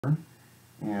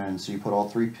And so you put all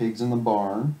 3 pigs in the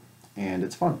barn, and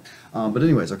it's fun. But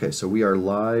anyways, okay, so we are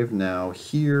live now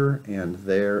here and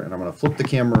there, and I'm going to flip the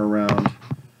camera around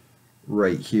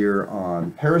right here on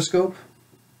Periscope.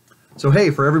 So hey,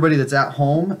 for everybody that's at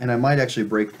home, and I might actually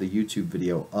break the YouTube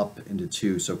video up into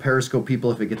 2. So Periscope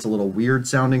people, if it gets a little weird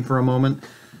sounding for a moment,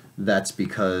 that's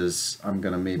because I'm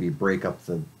going to maybe break up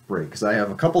the break. Because I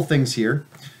have a couple things here.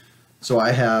 So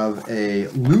I have a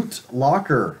Loot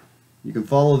Locker. You can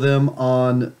follow them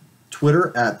on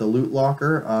Twitter at the Loot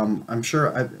Locker. I'm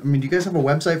sure, I mean, do you guys have a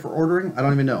website for ordering? I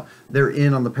don't even know. They're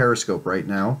in on the Periscope right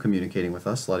now, communicating with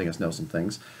us, letting us know some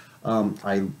things.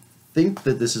 I think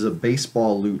that this is a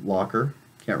baseball Loot Locker.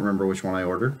 Can't remember which one I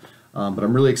ordered. But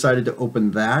I'm really excited to open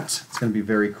that. It's going to be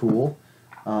very cool.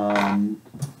 I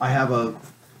have a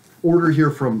order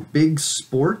here from Big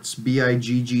Sports,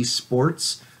 B-I-G-G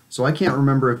Sports. So I can't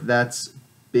remember if that's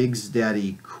Big's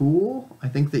Daddy Cool. I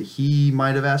think that he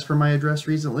might have asked for my address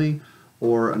recently,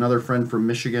 or another friend from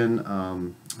Michigan.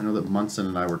 I know that Munson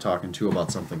and I were talking too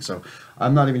about something, so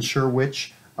I'm not even sure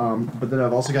which. But then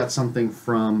I've also got something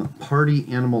from Party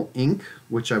Animal Inc.,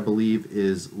 which I believe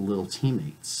is Lil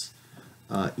Teammates.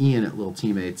 Ian at Lil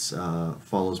Teammates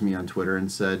follows me on Twitter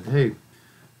and said, hey,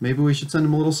 maybe we should send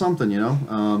him a little something, you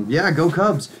know? Yeah, go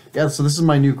Cubs. Yeah, so this is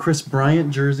my new Chris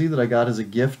Bryant jersey that I got as a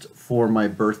gift for my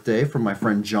birthday from my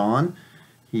friend John.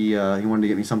 He wanted to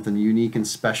get me something unique and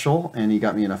special, and he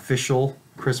got me an official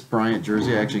Chris Bryant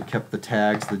jersey. I actually kept the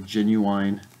tags, the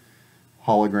genuine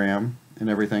hologram and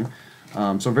everything. So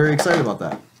I'm very excited about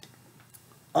that.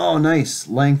 Oh, nice.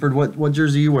 Langford, what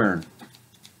jersey are you wearing?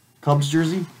 Cubs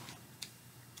jersey?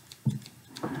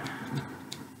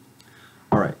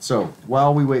 Alright, so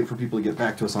while we wait for people to get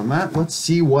back to us on that, let's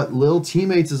see what Lil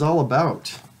Teammates is all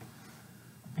about.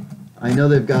 I know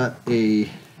they've got a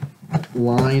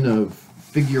line of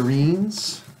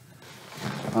figurines.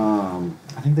 I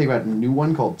think they've got a new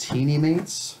one called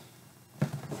TeenyMates.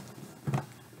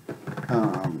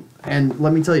 And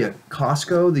let me tell you,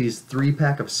 Costco, these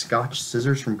 3-pack of Scotch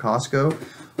scissors from Costco,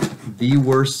 the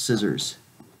worst scissors.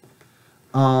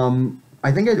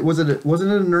 I think wasn't it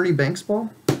an Ernie Banks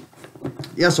ball?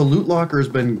 Yeah, so Loot Locker has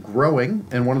been growing,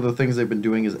 and one of the things they've been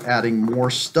doing is adding more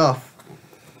stuff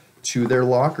to their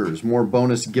lockers, more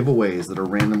bonus giveaways that are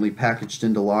randomly packaged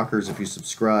into lockers if you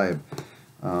subscribe.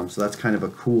 So that's kind of a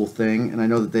cool thing, and I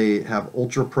know that they have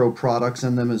Ultra Pro products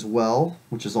in them as well,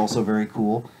 which is also very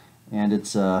cool. And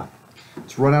it's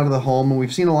run out of the home, and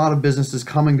we've seen a lot of businesses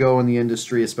come and go in the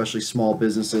industry, especially small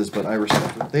businesses, but I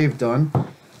respect what they've done.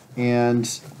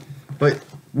 But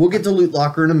we'll get to Loot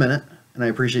Locker in a minute, and I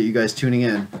appreciate you guys tuning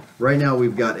in. Right now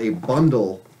we've got a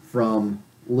bundle from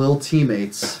Lil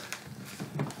Teammates,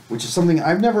 which is something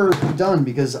I've never done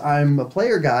because I'm a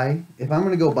player guy. If I'm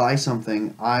going to go buy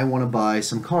something, I want to buy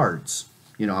some cards.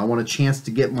 You know, I want a chance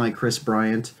to get my Chris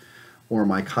Bryant or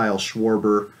my Kyle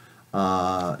Schwarber,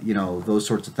 you know, those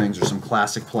sorts of things, or some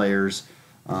classic players.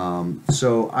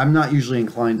 So I'm not usually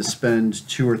inclined to spend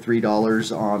 $2 or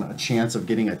 $3 on a chance of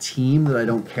getting a team that I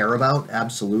don't care about,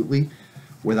 absolutely,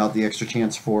 without the extra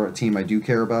chance for a team I do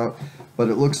care about. But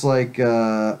it looks like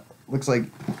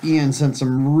Ian sent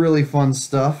some really fun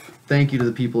stuff. Thank you to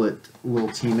the people at Lil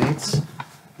Teammates.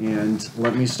 And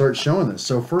let me start showing this.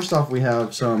 So first off, we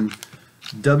have some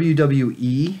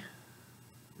WWE.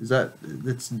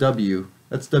 That's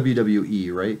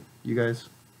WWE, right, you guys?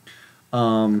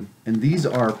 And these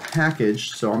are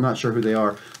packaged, so I'm not sure who they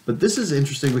are. But this is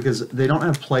interesting because they don't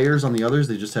have players on the others,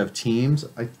 they just have teams.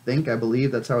 I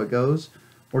believe that's how it goes.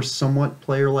 Or somewhat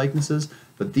player likenesses.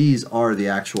 But these are the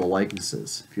actual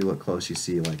likenesses. If you look close, you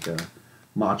see like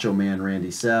Macho Man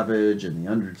Randy Savage and The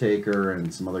Undertaker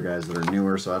and some other guys that are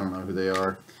newer, so I don't know who they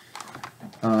are.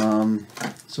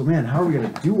 So man, how are we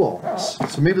gonna do all this?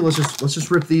 So maybe let's just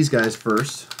rip these guys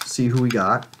first, see who we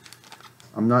got.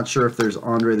 I'm not sure if there's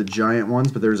Andre the Giant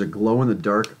ones, but there's a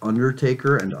glow-in-the-dark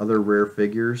Undertaker and other rare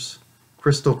figures.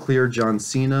 Crystal clear John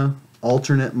Cena,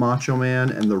 alternate Macho Man,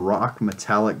 and The Rock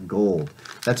Metallic Gold.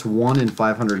 That's 1 in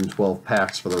 512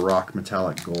 packs for The Rock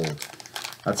Metallic Gold.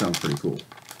 That sounds pretty cool.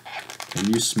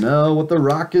 Can you smell what The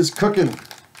Rock is cooking?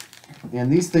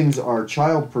 And these things are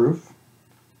child-proof,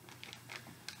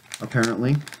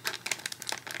 apparently.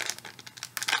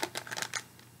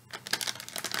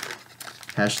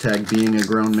 Hashtag being a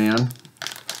grown man.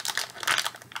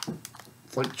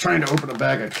 It's like trying to open a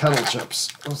bag of kettle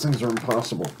chips. Those things are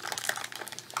impossible.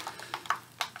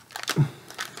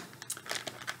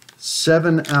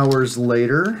 7 hours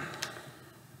later.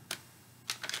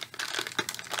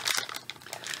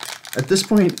 At this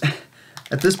point,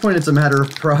 it's a matter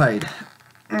of pride.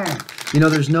 You know,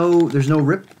 there's no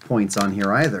rip points on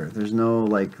here either. There's no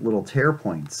like little tear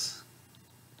points.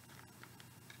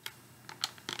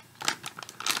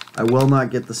 I will not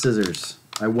get the scissors.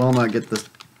 I will not get the...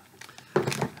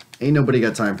 Ain't nobody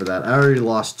got time for that. I already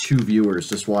lost 2 viewers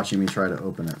just watching me try to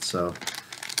open it. So,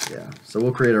 yeah. So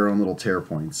we'll create our own little tear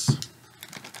points. So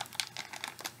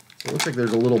it looks like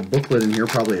there's a little booklet in here,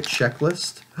 probably a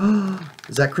checklist.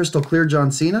 Is that crystal clear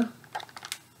John Cena?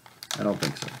 I don't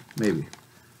think so. Maybe.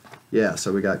 Yeah,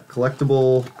 so we got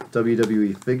collectible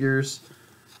WWE figures.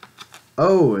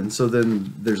 Oh, and so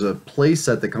then there's a play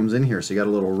set that comes in here. So you got a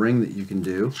little ring that you can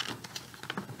do.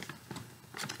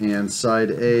 And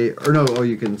side A, or no, oh,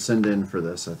 you can send in for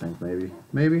this, I think, maybe.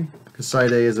 Maybe, because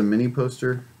side A is a mini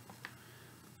poster.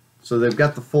 So they've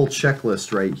got the full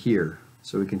checklist right here.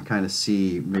 So we can kind of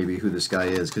see maybe who this guy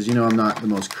is. Because, you know, I'm not the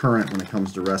most current when it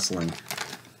comes to wrestling.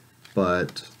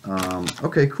 But,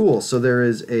 okay, cool. So there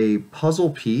is a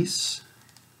puzzle piece.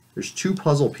 There's 2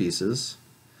 puzzle pieces.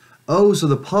 Oh, so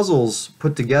the puzzles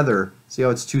put together, see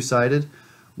how it's 2-sided?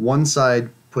 One side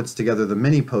puts together the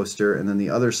mini poster, and then the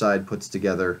other side puts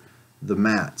together the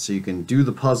mat. So you can do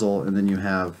the puzzle, and then you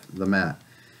have the mat.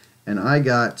 And I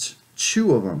got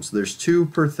 2 of them. So there's 2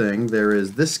 per thing. There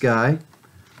is this guy.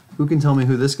 Who can tell me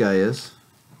who this guy is?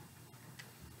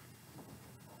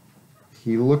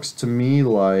 He looks to me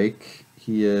like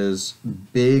he is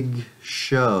Big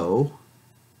Show.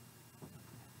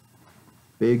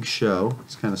 Big Show.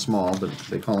 It's kind of small, but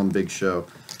they call him Big Show.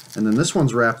 And then this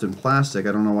one's wrapped in plastic.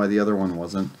 I don't know why the other one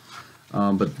wasn't.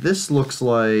 But this looks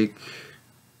like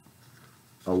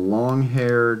a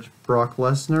long-haired Brock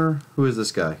Lesnar. Who is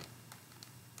this guy? Do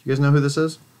you guys know who this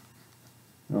is?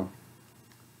 Oh,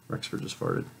 Rexford just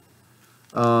farted.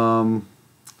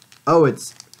 Oh,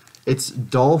 it's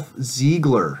Dolph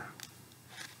Ziggler.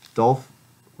 Dolph,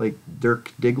 like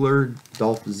Dirk Diggler,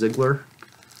 Dolph Ziggler.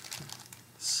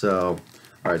 So,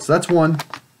 all right, so that's one.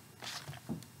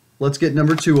 Let's get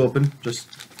number 2 open. Just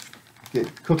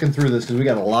get cooking through this because we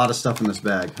got a lot of stuff in this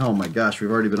bag. Oh my gosh,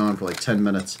 we've already been on for like 10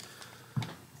 minutes.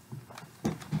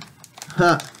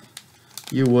 Ha!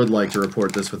 You would like to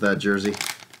report this with that jersey.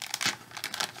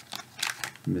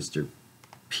 Mr.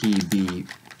 PBR.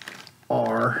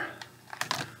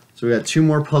 So we got 2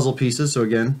 more puzzle pieces. So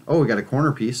again, oh, we got a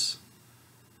corner piece.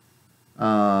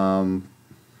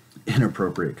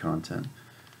 Inappropriate content.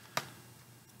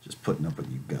 Just putting up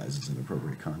with you guys is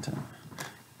inappropriate content.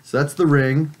 So that's the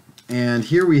ring, and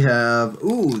here we have.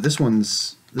 Ooh, this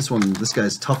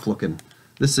guy's tough looking.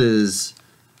 This is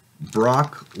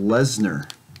Brock Lesnar.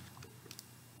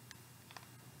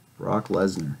 Brock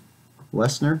Lesnar.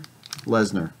 Lesnar.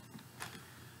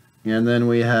 And then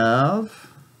we have.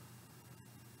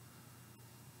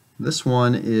 This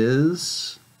one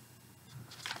is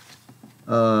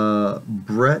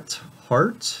Bret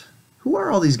Hart. Who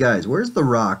are all these guys? Where's The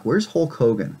Rock? Where's Hulk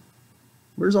Hogan?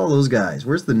 Where's all those guys?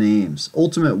 Where's the names?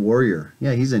 Ultimate Warrior.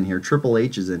 Yeah, he's in here. Triple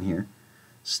H is in here.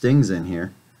 Sting's in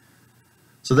here.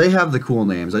 So they have the cool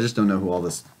names. I just don't know who all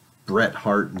this Bret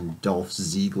Hart and Dolph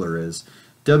Ziggler is.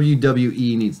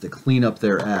 WWE needs to clean up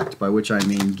their act, by which I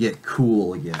mean get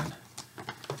cool again.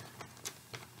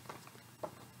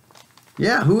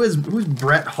 Yeah, who's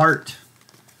Bret Hart?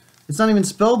 It's not even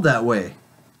spelled that way.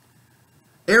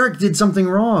 Eric did something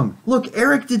wrong. Look,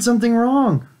 Eric did something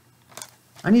wrong.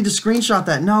 I need to screenshot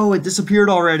that. No, it disappeared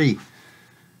already.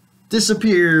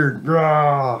 Disappeared.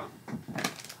 All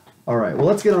right, well,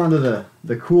 let's get on to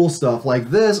the cool stuff like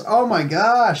this. Oh my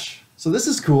gosh. So this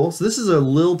is cool. So this is a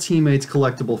Lil Teammates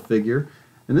collectible figure.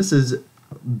 And this is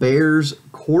Bears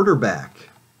quarterback,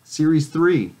 Series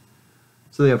 3.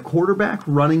 So they have quarterback,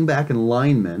 running back, and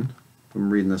linemen. If I'm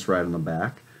reading this right on the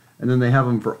back. And then they have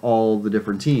them for all the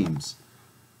different teams.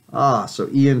 Ah, so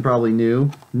Ian probably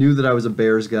knew that I was a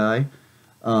Bears guy.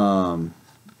 I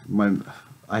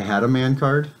had a man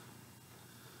card.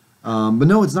 But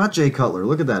no, it's not Jay Cutler.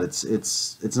 Look at that.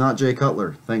 It's not Jay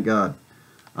Cutler. Thank God.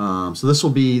 So this will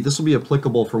be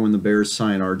applicable for when the Bears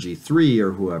sign RG3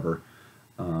 or whoever.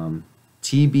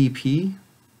 TBP.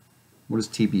 What does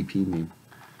TBP mean?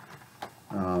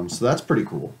 So that's pretty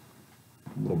cool.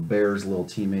 Little Bears, Lil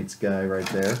Teammates guy right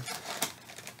there.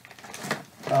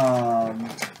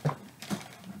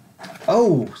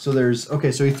 Oh, so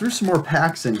so he threw some more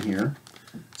packs in here.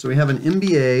 So we have an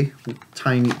NBA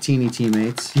Teeny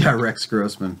Teammates. Yeah, Rex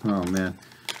Grossman. Oh, man.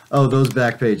 Oh, those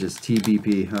back pages.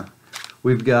 TBP, huh?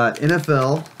 We've got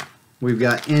NFL. We've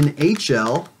got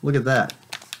NHL. Look at that.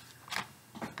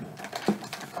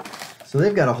 So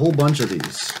they've got a whole bunch of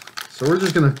these. So I'm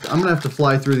going to have to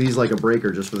fly through these like a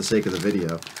breaker just for the sake of the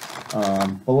video.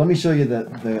 But let me show you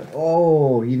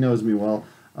oh, he knows me well.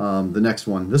 The next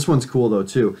one. This one's cool though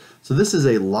too. So this is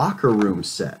a locker room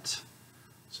set.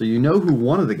 So you know who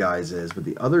one of the guys is, but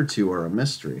the other two are a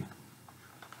mystery.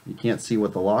 You can't see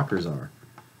what the lockers are.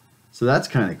 So that's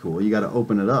kind of cool. You got to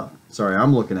open it up. Sorry,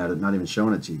 I'm looking at it, not even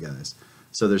showing it to you guys.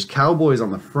 So there's Cowboys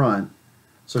on the front.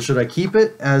 So should I keep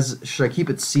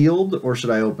it sealed or should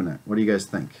I open it? What do you guys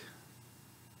think?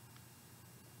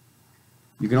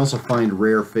 You can also find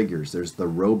rare figures. There's the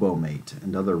Robo-Mate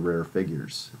and other rare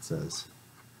figures, it says.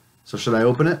 So should I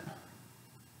open it?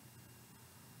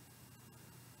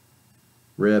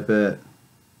 Rip it.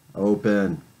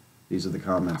 Open. These are the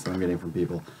comments that I'm getting from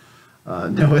people.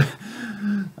 No,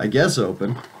 I guess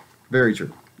open. Very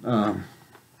true.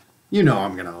 You know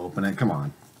I'm going to open it. Come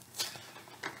on.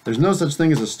 There's no such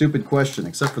thing as a stupid question,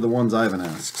 except for the ones Ivan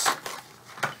asks.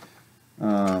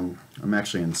 I'm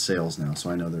actually in sales now, so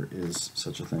I know there is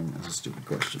such a thing as a stupid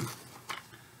question.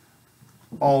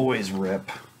 Always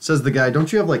rip. Says the guy,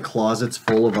 don't you have like closets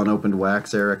full of unopened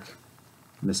wax, Eric?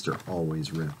 Mr.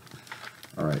 Always Rip.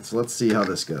 Alright, so let's see how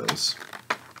this goes.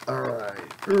 Alright.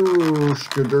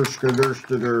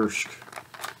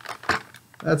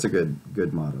 That's a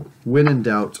good motto. When in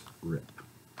doubt, rip.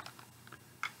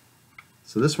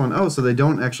 So this one, oh, so they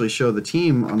don't actually show the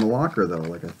team on the locker though,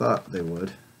 like I thought they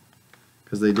would.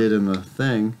 Because they did in the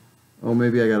thing. Oh,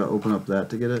 maybe I gotta open up that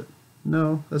to get it?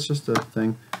 No, that's just a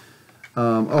thing.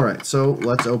 Alright, so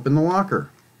let's open the locker.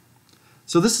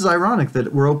 So this is ironic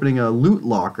that we're opening a loot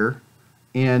locker,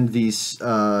 and these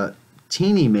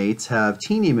TeenyMates have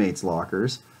TeenyMates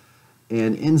lockers,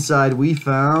 and inside we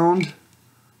found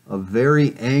a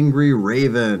very angry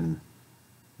raven.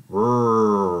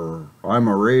 Rrr, I'm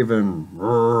a raven.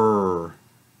 Rrr.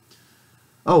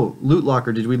 Oh, loot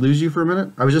locker, did we lose you for a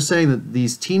minute? I was just saying that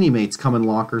these TeenyMates come in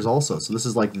lockers also, so this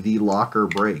is like the locker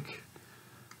break.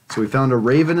 So we found a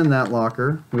raven in that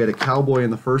locker, we had a cowboy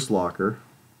in the first locker,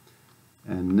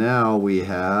 and now we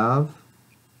have,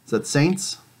 is that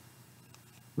Saints?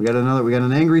 We got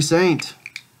an angry saint.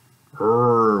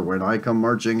 Rrr, when I come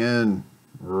marching in.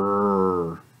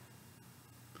 Rrr.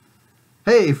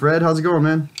 Hey Fred, how's it going,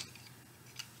 man?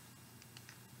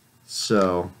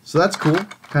 So that's cool.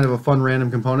 Kind of a fun random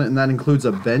component, and that includes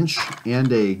a bench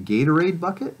and a Gatorade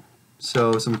bucket.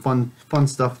 So some fun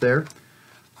stuff there.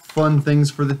 Fun things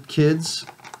for the kids.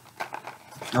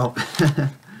 Oh,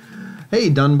 hey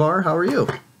Dunbar, how are you?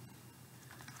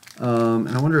 And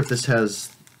I wonder if this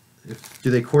has,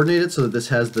 do they coordinate it so that this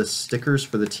has the stickers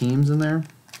for the teams in there?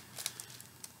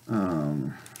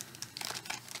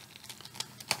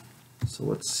 So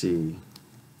let's see.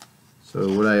 So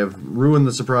would I have ruined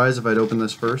the surprise if I'd opened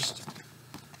this first?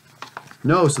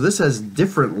 No, so this has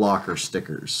different locker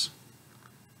stickers.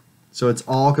 So it's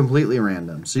all completely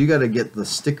random. So you got to get the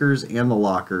stickers and the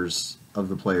lockers of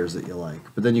the players that you like.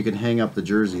 But then you can hang up the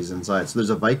jerseys inside. So there's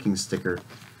a Viking sticker.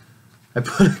 I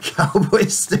put a Cowboy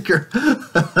sticker.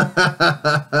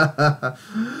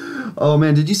 Oh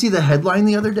man, did you see the headline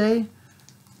the other day?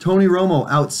 Tony Romo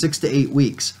out 6 to 8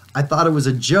 weeks. I thought it was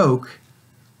a joke.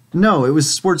 No, it was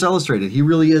Sports Illustrated. He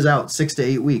really is out 6 to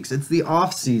 8 weeks. It's the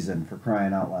off season, for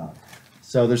crying out loud.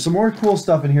 So there's some more cool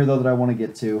stuff in here though that I want to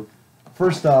get to.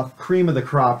 First off, cream of the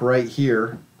crop right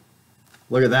here.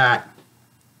 Look at that.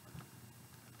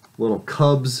 Little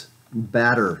Cubs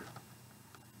batter.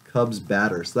 Cubs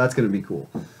batter. So that's going to be cool.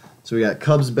 So we got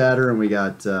Cubs batter and we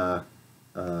got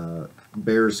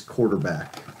Bears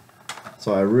quarterback.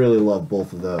 So I really love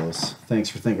both of those. Thanks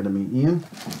for thinking of me, Ian.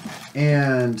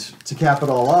 And to cap it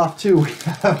all off, too, we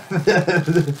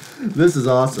have this is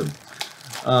awesome.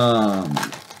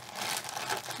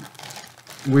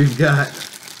 We've got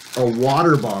a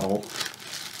water bottle.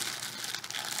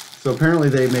 So apparently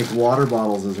they make water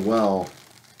bottles as well.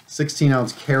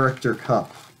 16-ounce character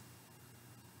cup.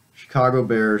 Chicago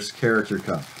Bears character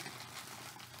cup.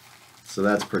 So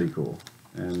that's pretty cool.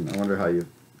 And I wonder how you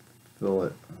fill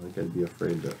it. I think I'd be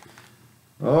afraid to.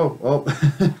 Oh,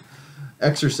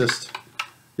 Exorcist.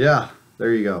 Yeah,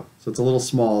 there you go. So it's a little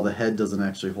small. The head doesn't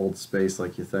actually hold space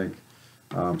like you think.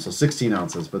 So 16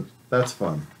 ounces, but that's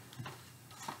fun.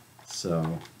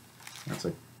 So that's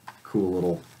a cool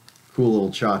little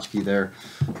tchotchke there.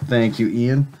 Thank you,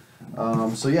 Ian.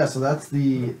 So yeah, so that's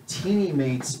the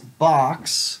TeenyMates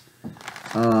box.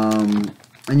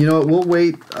 And you know what? We'll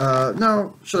wait.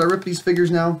 No, should I rip these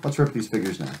figures now? Let's rip these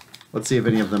figures now. Let's see if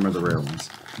any of them are the rare ones.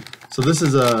 So this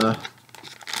is a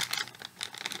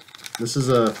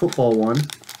football one.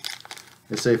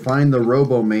 They say find the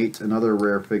Robo-Mate and other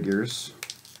rare figures.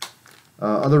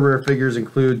 Other rare figures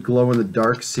include Glow in the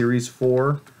Dark Series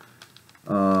 4,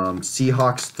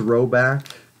 Seahawks Throwback,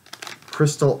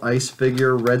 Crystal Ice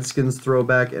Figure, Redskins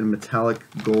Throwback, and Metallic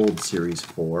Gold Series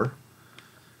 4.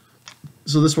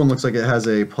 So this one looks like it has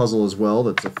a puzzle as well.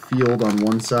 That's a field on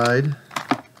one side.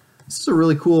 This is a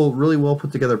really cool, really well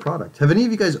put together product. Have any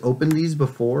of you guys opened these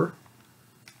before?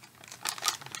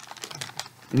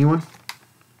 Anyone?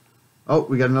 Oh,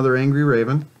 we got another Angry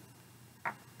Raven.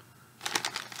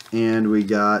 And we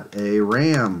got a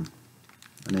ram.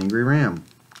 An Angry Ram.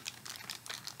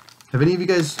 Have any of you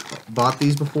guys bought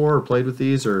these before or played with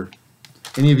these? Or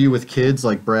any of you with kids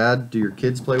like Brad, do your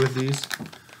kids play with these?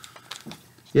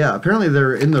 Yeah, apparently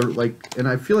they're in the, like, and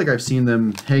I feel like I've seen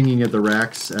them hanging at the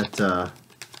racks at, oh,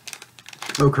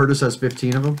 Curtis has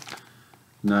 15 of them.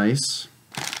 Nice.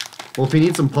 Well, if you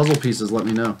need some puzzle pieces, let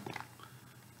me know.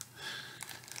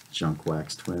 Junk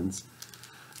Wax Twins.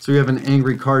 So we have an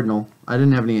Angry Cardinal. I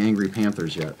didn't have any Angry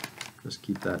Panthers yet. Just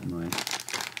keep that in mind.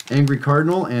 Angry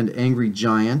Cardinal and Angry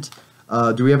Giant.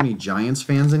 Do we have any Giants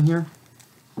fans in here?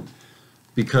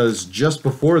 Because just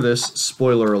before this,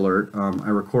 spoiler alert, I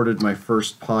recorded my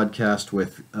first podcast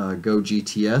with Go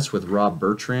GTS with Rob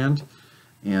Bertrand,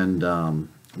 and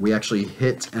we actually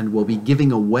hit and will be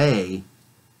giving away.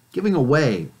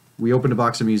 We opened a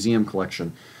box of museum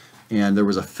collection, and there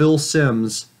was a Phil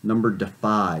Sims numbered to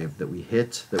 5 that we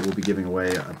hit that we'll be giving away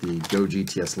at the Go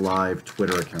GTS Live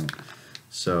Twitter account.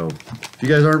 So if you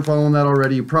guys aren't following that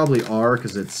already, you probably are,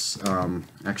 because it's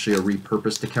actually a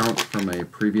repurposed account from a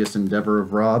previous endeavor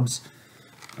of Rob's.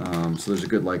 So there's a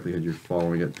good likelihood you're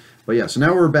following it. But yeah, so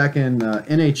now we're back in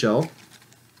NHL.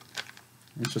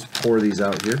 Let's just pour these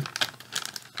out here.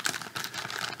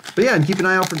 But yeah, and keep an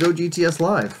eye out for Go GTS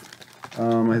Live.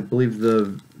 I believe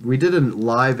we did a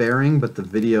live airing, but the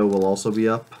video will also be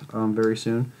up very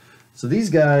soon. So these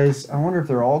guys, I wonder if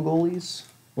they're all goalies.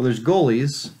 Well, there's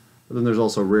goalies. But then there's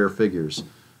also rare figures.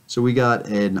 So we got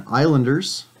an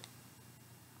Islanders.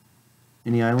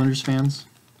 Any Islanders fans?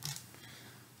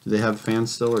 Do they have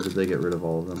fans still, or did they get rid of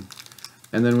all of them?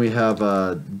 And then we have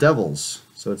Devils.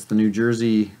 So it's the New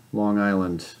Jersey Long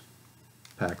Island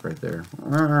pack right there.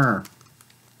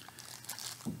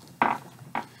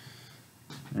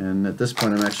 And at this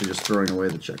point I'm actually just throwing away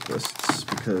the checklists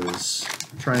because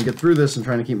I'm trying to get through this and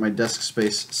trying to keep my desk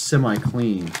space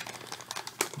semi-clean.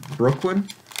 Brooklyn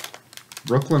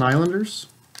Islanders,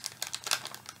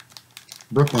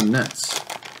 Brooklyn Nets,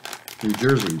 New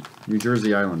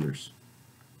Jersey Islanders,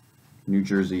 New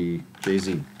Jersey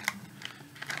Jay-Z.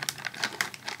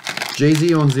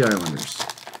 Jay-Z owns the Islanders.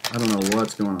 I don't know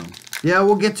what's going on. Yeah,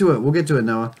 we'll get to it,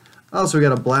 Noah. Oh, so we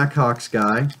got a Blackhawks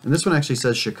guy, and this one actually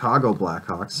says Chicago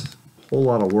Blackhawks. Whole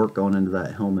lot of work going into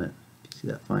that helmet. See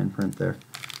that fine print there.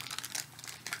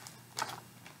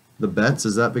 The bets,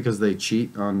 is that because they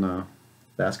cheat on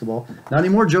basketball? Not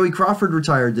anymore. Joey Crawford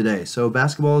retired today, so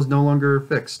basketball is no longer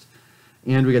fixed.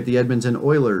 And we got the Edmonton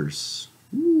Oilers.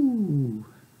 Ooh.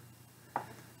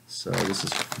 So this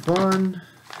is fun.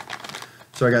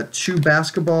 So I got 2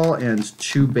 basketball and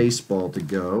 2 baseball to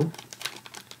go.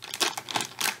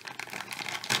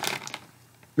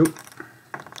 Nope.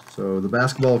 So the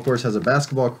basketball, of course, has a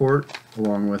basketball court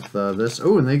along with this.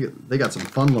 Oh, and they got some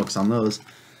fun looks on those.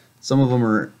 Some of them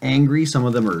are angry, some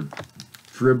of them are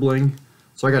dribbling.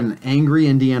 So I got an angry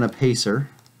Indiana Pacer.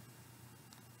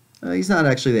 He's not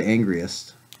actually the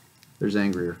angriest. There's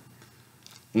angrier.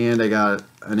 And I got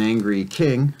an angry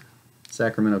King,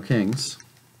 Sacramento Kings.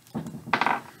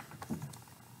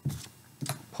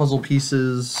 Puzzle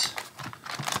pieces.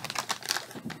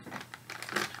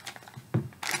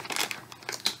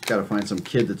 Gotta find some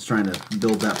kid that's trying to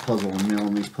build that puzzle and mail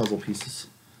him these puzzle pieces.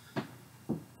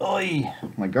 Oy!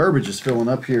 My garbage is filling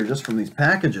up here just from these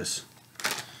packages.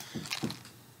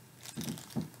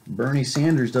 Bernie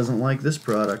Sanders doesn't like this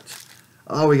product.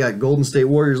 Oh, we got Golden State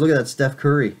Warriors. Look at that Steph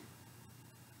Curry.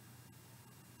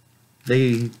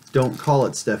 They don't call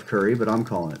it Steph Curry, but I'm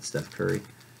calling it Steph Curry.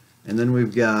 And then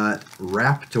we've got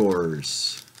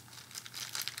Raptors.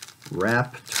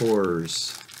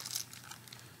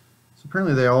 So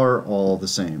apparently they are all the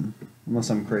same, unless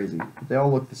I'm crazy. But they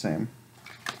all look the same.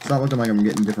 It's not looking like I'm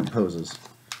getting different poses.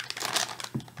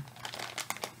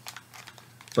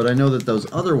 But I know that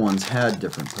those other ones had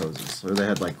different poses. Or they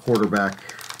had like quarterback,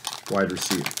 wide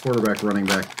receiver, quarterback, running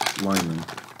back, lineman.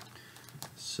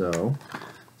 So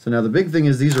now the big thing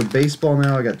is these are baseball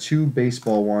now. I got 2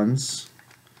 baseball ones.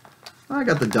 I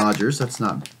got the Dodgers. That's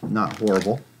not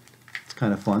horrible. It's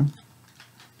kind of fun.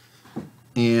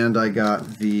 And I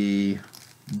got the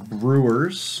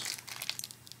Brewers.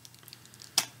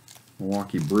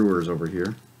 Milwaukee Brewers over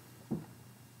here.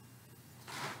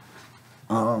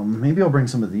 Maybe I'll bring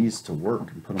some of these to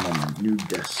work and put them on my new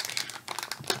desk.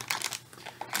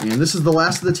 And this is the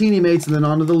last of the TeenyMates, and then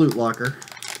on to the loot locker.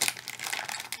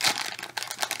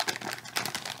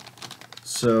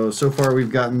 so far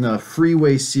we've gotten a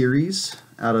freeway series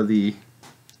out of the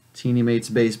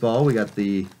TeenyMates baseball. We got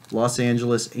the Los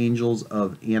Angeles Angels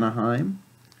of Anaheim.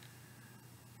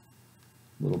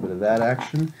 A little bit of that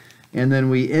action. And then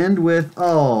we end with,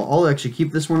 oh, I'll actually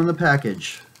keep this one in the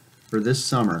package for this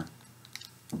summer.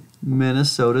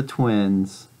 Minnesota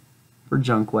Twins for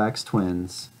Junk Wax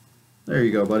Twins. There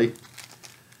you go, buddy.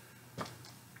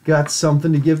 Got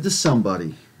something to give to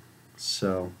somebody.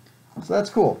 So that's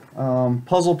cool.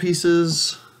 Puzzle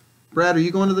pieces. Brad, are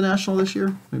you going to the National this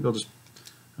year? Maybe I'll just,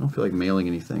 I don't feel like mailing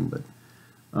anything, but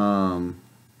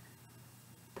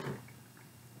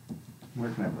where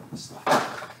can I put this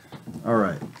stuff? All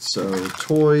right, so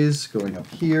toys going up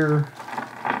here,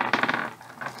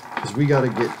 because we got to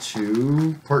get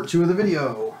to part 2 of the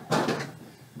video.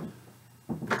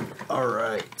 All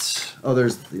right. Oh,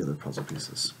 there's the other puzzle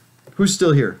pieces. Who's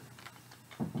still here?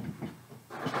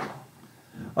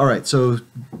 All right, so,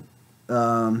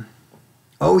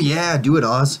 oh yeah, do it,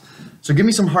 Oz. So give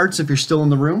me some hearts if you're still in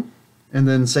the room, and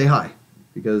then say hi,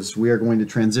 because we are going to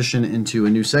transition into a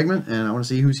new segment, and I want to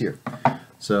see who's here.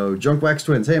 So, Junk Wax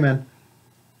Twins, hey man.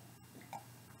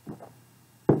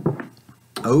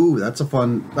 Oh, that's a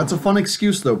fun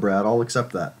excuse though, Brad. I'll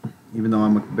accept that, even though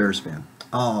I'm a Bears fan.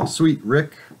 Oh, sweet,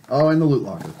 Rick. Oh, and the Loot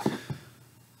Locker.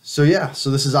 So yeah,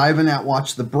 so this is Ivan at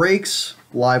Watch the Breaks,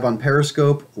 live on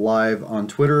Periscope, live on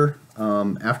Twitter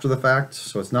after the fact,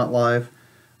 so it's not live.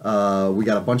 We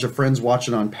got a bunch of friends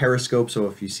watching on Periscope, so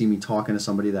if you see me talking to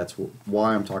somebody, that's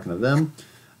why I'm talking to them.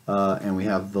 And we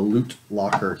have the Loot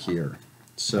Locker here.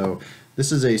 So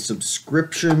this is a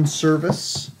subscription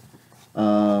service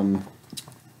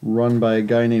run by a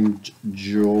guy named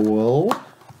Joel.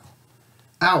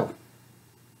 Ow!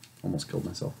 Almost killed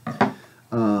myself.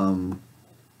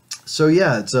 So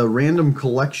yeah, it's a random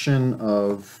collection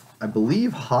of, I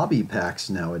believe, hobby packs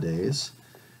nowadays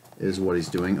is what he's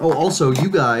doing. Oh, also, you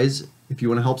guys, if you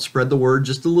want to help spread the word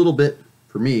just a little bit,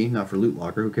 for me, not for Loot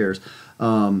Locker, who cares?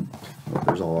 Oh,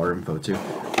 there's all our info too.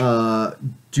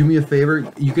 Do me a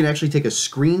favor, you can actually take a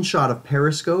screenshot of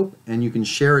Periscope and you can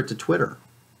share it to Twitter.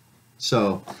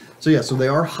 So yeah, so they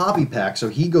are hobby packs. So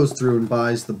he goes through and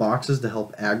buys the boxes to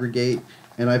help aggregate,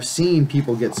 and I've seen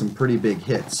people get some pretty big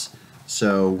hits.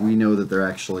 So we know that they're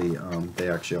actually, they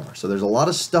actually are. So there's a lot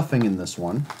of stuffing in this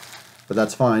one, but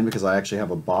that's fine because I actually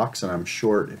have a box and I'm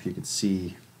short. If you could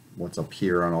see what's up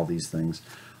here on all these things,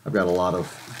 I've got a lot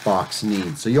of box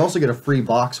needs. So you also get a free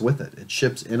box with it. It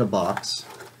ships in a box,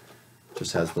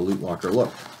 just has the Loot Locker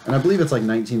look. And I believe it's like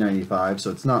 $19.95,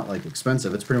 so it's not like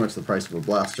expensive. It's pretty much the price of a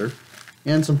blaster.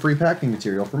 And some free packing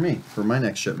material for me, for my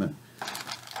next shipment.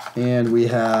 And we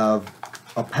have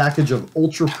a package of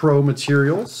Ultra Pro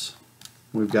materials.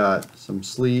 We've got some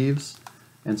sleeves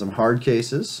and some hard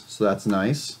cases, so that's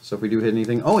nice. So if we do hit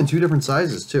anything, oh, in 2 different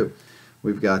sizes too.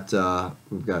 We've got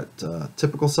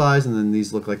typical size, and then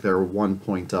these look like they're 1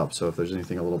 point up. So if there's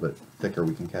anything a little bit thicker,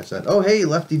 we can catch that. Oh, hey,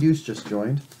 Lefty Deuce just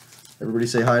joined. Everybody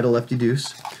say hi to Lefty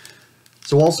Deuce.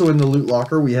 So also in the Loot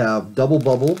Locker, we have Double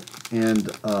Bubble and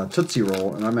Tootsie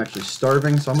Roll, and I'm actually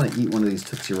starving, so I'm going to eat one of these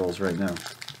Tootsie Rolls right now.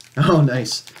 Oh,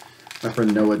 nice. My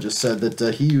friend Noah just said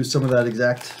that he used some of that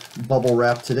exact bubble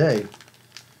wrap today.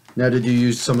 Now, did you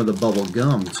use some of the bubble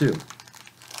gum, too?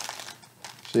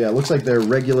 So, yeah, it looks like they're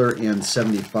regular and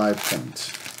 75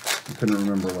 point. I couldn't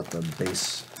remember what the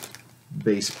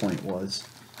base point was.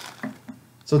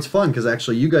 So it's fun, because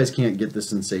actually you guys can't get this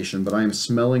sensation, but I am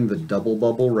smelling the double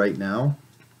bubble right now.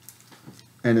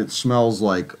 And it smells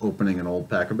like opening an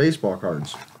old pack of baseball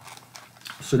cards.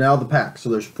 So now the pack. So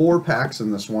there's 4 packs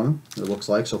in this one, it looks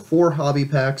like. So 4 hobby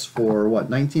packs for, what,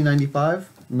 $19.95?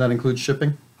 And that includes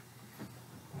shipping?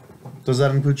 Does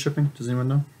that include shipping? Does anyone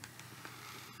know?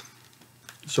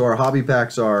 So our hobby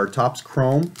packs are Topps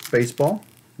Chrome Baseball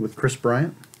with Chris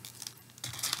Bryant.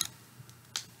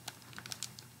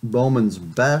 Bowman's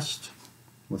Best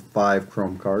with 5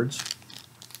 Chrome cards.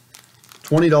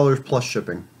 $20 plus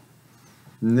shipping.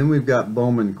 And then we've got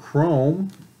Bowman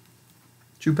Chrome.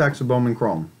 2 packs of Bowman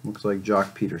Chrome. Looks like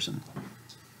Jock Peterson.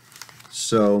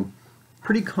 So,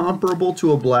 pretty comparable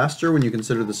to a blaster when you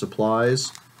consider the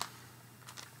supplies.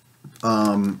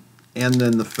 And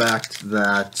then the fact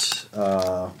that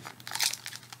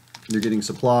you're getting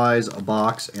supplies, a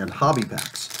box, and hobby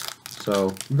packs.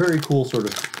 So, very cool sort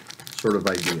of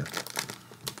idea.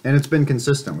 And it's been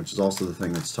consistent, which is also the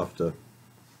thing that's tough to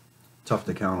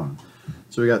count on.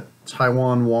 So we got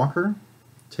Taiwan Walker,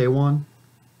 Tawan.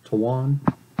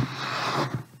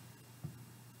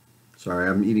 Sorry,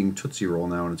 I'm eating Tootsie Roll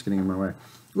now and it's getting in my way.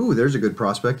 Ooh, there's a good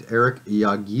prospect, Eric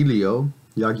Jagiello.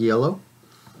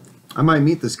 I might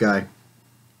meet this guy.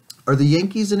 Are the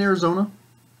Yankees in Arizona?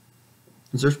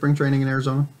 Is there spring training in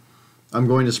Arizona? I'm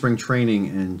going to spring training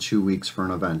in 2 weeks for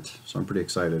an event, so I'm pretty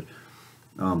excited.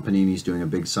 Panini's doing a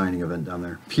big signing event down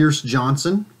there. Pierce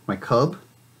Johnson, my Cub.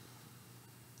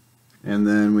 And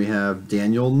then we have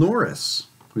Daniel Norris,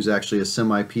 who's actually a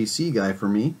semi-PC guy for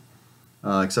me,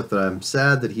 except that I'm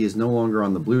sad that he is no longer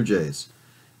on the Blue Jays.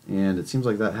 And it seems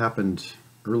like that happened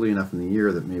early enough in the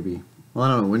year that maybe, well, I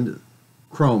don't know, when did,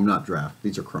 Chrome, not draft.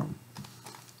 These are Chrome.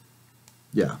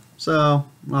 Yeah, so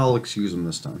I'll excuse him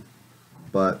this time.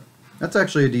 But that's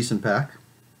actually a decent pack.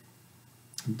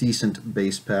 Decent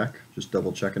base pack. Just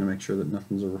double checking to make sure that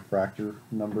nothing's a refractor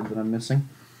number that I'm missing.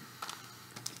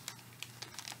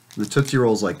 The Tootsie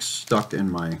Roll's like stuck in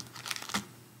my...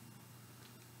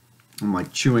 I'm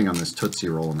like chewing on this Tootsie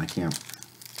Roll and I can't.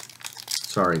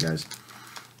 Sorry guys.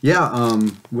 Yeah,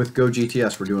 with Go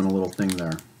GTS we're doing a little thing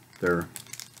there. They're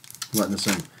letting us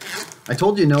in. I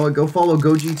told you, Noah, go follow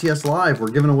Go GTS Live.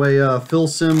 We're giving away Phil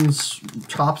Simms'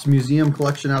 Topps Museum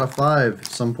Collection out of 5 at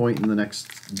some point in the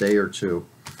next day or two.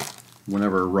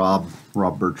 Whenever Rob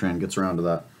Bertrand gets around to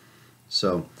that.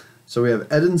 So we have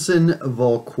Edinson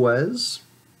Volquez.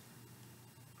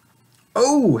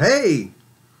 Oh, hey!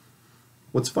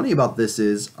 What's funny about this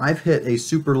is I've hit a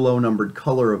super low numbered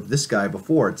color of this guy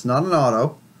before. It's not an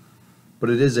auto, but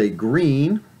it is a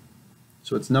green,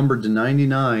 so it's numbered to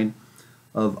 99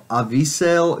 of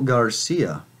Avisel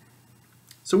Garcia.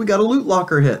 So we got a loot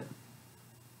locker hit.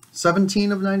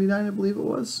 17 of 99, I believe it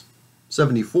was.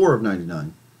 74 of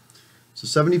 99. So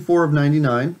 74 of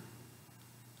 99.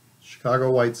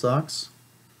 Chicago White Sox.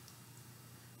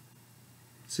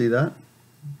 See that?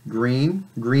 Green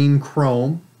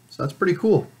chrome. So that's pretty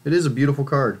cool. It is a beautiful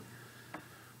card.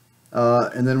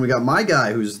 And then we got my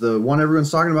guy, who's the one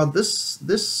everyone's talking about this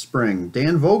spring,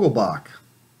 Dan Vogelbach.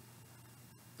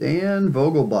 Dan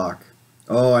Vogelbach.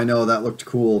 Oh, I know, that looked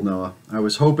cool, Noah. I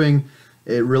was hoping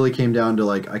it really came down to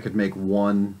like I could make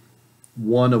one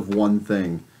of one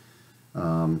thing.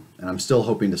 And I'm still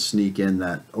hoping to sneak in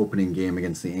that opening game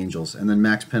against the Angels. And then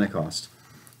Max Pentecost.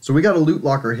 So we got a loot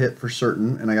locker hit for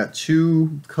certain, and I got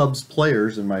 2 Cubs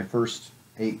players in my first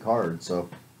 8 cards. So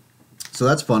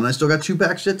that's fun. I still got 2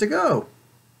 packs yet to go.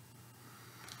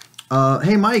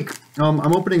 Hey Mike,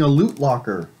 I'm opening a loot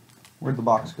locker. Where'd the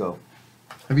box go?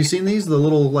 Have you seen these? The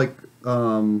little like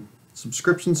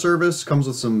subscription service comes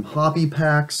with some hobby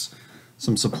packs,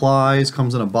 some supplies,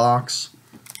 comes in a box.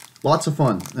 Lots of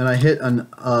fun. And I hit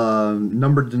a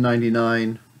numbered to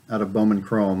 99 out of Bowman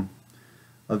Chrome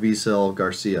of Avisel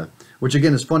Garcia, which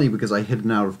again is funny because I hit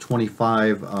an out of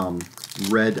 25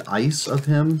 red ice of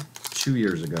him 2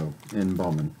 years ago in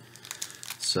Bowman.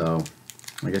 So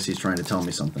I guess he's trying to tell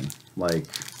me something, like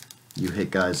you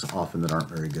hit guys often that aren't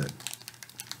very good.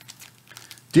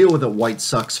 Deal with it, White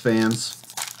Sox fans.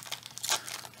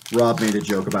 Rob made a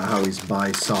joke about how he's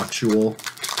bisexual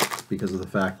because of the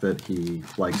fact that he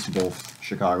likes both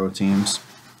Chicago teams.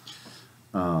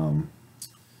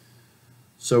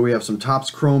 So we have some Topps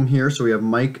Chrome here. So we have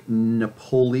Mike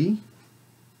Napoli.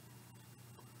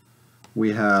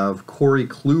 We have Corey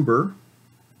Kluber.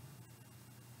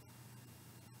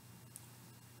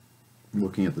 I'm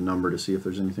looking at the number to see if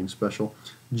there's anything special.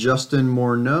 Justin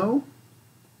Morneau.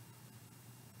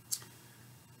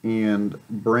 And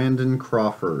Brandon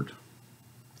Crawford.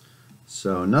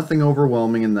 So nothing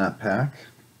overwhelming in that pack,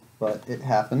 but it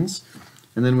happens.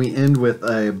 And then we end with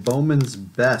a Bowman's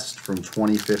Best from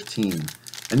 2015.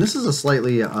 And this is a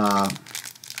slightly,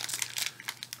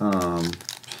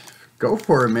 go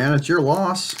for it, man. It's your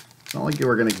loss. It's not like you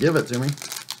were going to give it to me.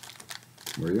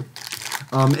 Were you?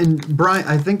 And Brian,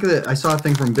 I think that I saw a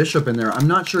thing from Bishop in there. I'm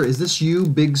not sure. Is this you,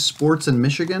 Big Sports in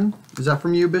Michigan? Is that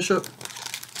from you, Bishop?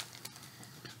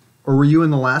 Or were you in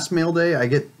the last mail day? I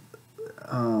get,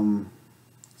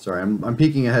 sorry, I'm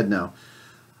peeking ahead now.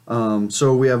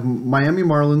 So we have Miami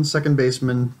Marlins second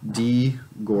baseman D.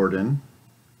 Gordon.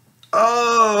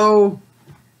 Oh!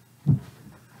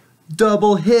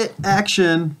 Double hit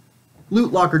action.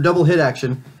 Loot locker double hit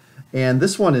action. And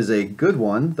this one is a good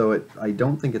one, though I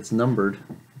don't think it's numbered.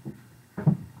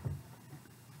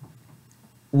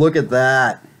 Look at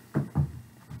that.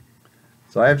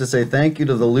 So I have to say thank you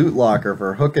to the Loot Locker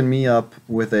for hooking me up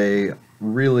with a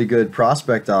really good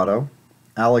prospect auto.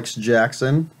 Alex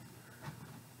Jackson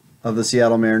of the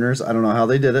Seattle Mariners. I don't know how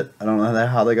they did it. I don't know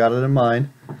how they got it in mind.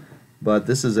 But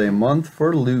this is a month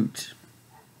for loot.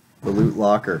 The Loot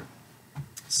Locker.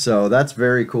 So that's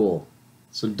very cool.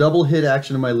 So double hit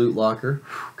action in my Loot Locker.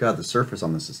 God, the surface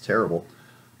on this is terrible.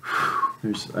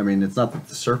 I mean, it's not that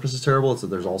the surface is terrible. It's that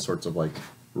there's all sorts of like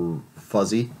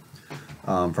fuzzy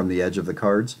from the edge of the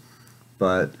cards.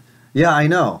 But yeah, I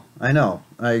know.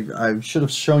 I should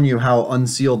have shown you how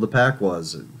unsealed the pack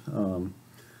was.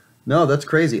 No, that's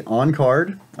crazy. On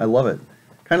card, I love it.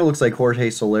 Kind of looks like Jorge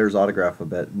Soler's autograph a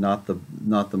bit. Not the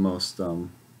most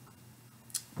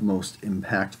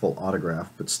impactful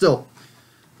autograph, but still,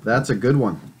 that's a good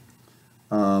one.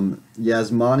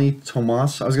 Yasmani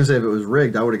Tomas. I was gonna say if it was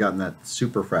rigged, I would have gotten that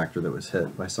superfractor that was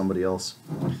hit by somebody else.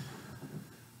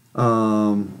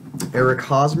 Eric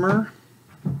Hosmer.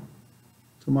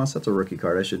 Tomas, that's a rookie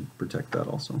card. I should protect that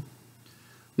also.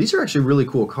 These are actually really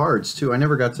cool cards too. I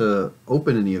never got to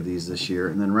open any of these this year.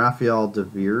 And then Rafael De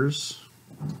Veers,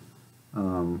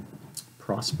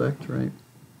 prospect, right?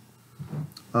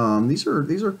 These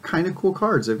are kind of cool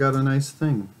cards. They've got a nice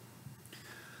thing.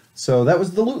 So that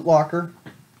was the loot locker.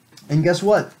 And guess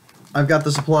what? I've got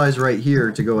the supplies right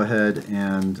here to go ahead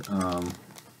and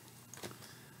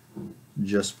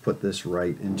just put this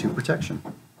right into protection.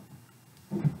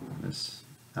 This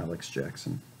Alex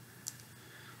Jackson.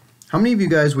 How many of you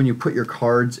guys, when you put your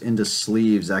cards into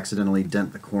sleeves, accidentally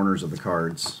dent the corners of the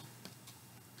cards?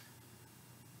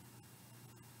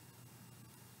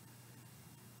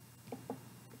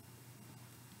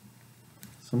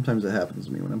 Sometimes it happens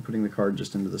to me when I'm putting the card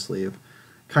just into the sleeve.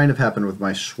 Kind of happened with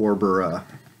my Schwarber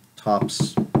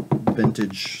Topps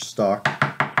vintage stock.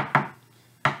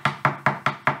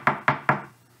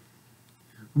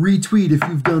 Retweet if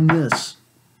you've done this.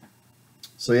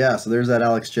 So yeah, so there's that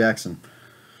Alex Jackson.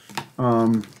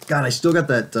 God, I still got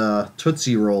that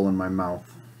Tootsie Roll in my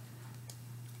mouth.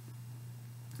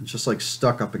 It's just like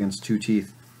stuck up against two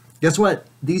teeth. Guess what?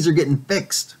 These are getting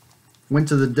fixed. Went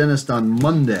to the dentist on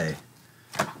Monday.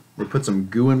 They put some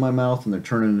goo in my mouth and they're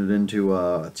turning it into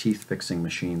a teeth fixing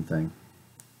machine thing.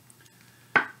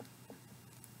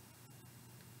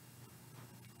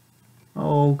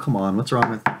 Oh, come on. What's wrong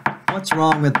with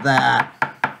that?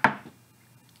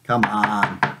 Come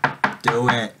on. Do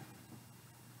it.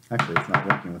 Actually, it's not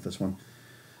working with this one.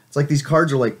 It's like these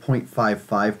cards are like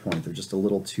 0.55 point. They're just a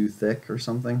little too thick or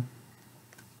something.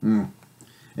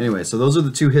 Anyway, so those are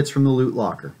the two hits from the loot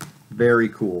locker. Very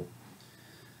cool.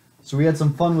 So we had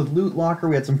some fun with loot locker.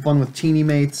 We had some fun with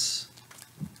TeenyMates,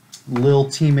 Lil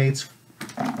Teammates,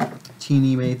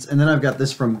 TeenyMates, and then I've got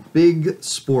this from Big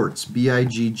Sports,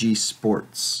 BIGG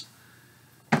Sports.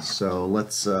 So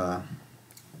let's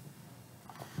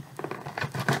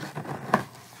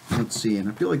see, and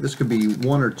I feel like this could be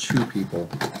one or two people.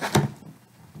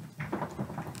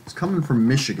 It's coming from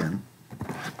Michigan,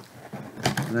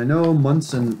 and I know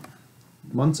Munson's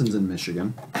in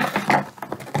Michigan,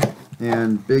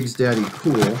 and Big's Daddy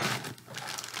Cool,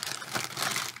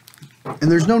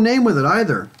 and there's no name with it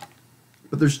either,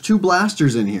 but there's two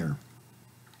blasters in here.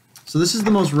 So this is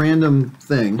the most random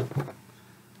thing.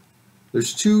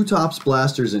 There's two Topps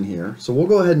blasters in here, so we'll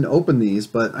go ahead and open these,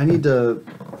 but I need to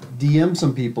DM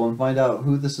some people and find out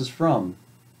who this is from.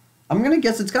 I'm gonna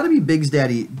guess it's gotta be Big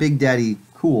Daddy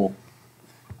Cool,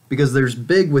 because there's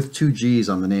Big with two G's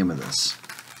on the name of this.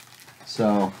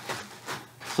 So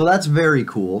that's very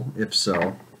cool, if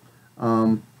so.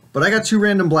 But I got two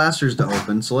random blasters to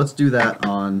open, so let's do that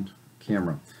on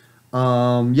camera.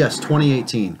 Yes,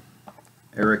 2018.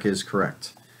 Eric is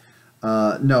correct.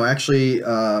 No, actually,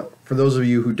 for those of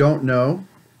you who don't know,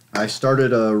 I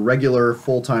started a regular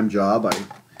full-time job. I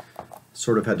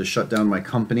sort of had to shut down my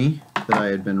company that I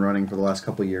had been running for the last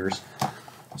couple of years.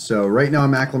 So right now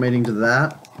I'm acclimating to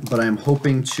that, but I'm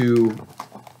hoping to,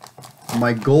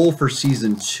 my goal for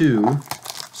season 2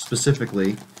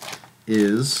 specifically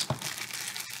is,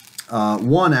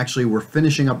 one, actually we're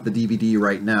finishing up the DVD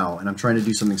right now, and I'm trying to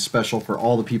do something special for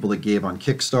all the people that gave on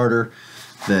Kickstarter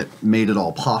that made it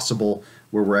all possible,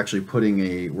 where we're actually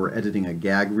we're editing a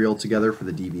gag reel together for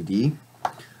the DVD.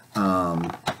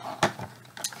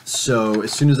 So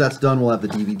as soon as that's done, we'll have the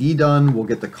DVD done. We'll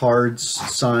get the cards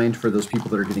signed for those people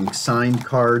that are getting signed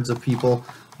cards of people.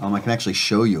 I can actually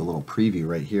show you a little preview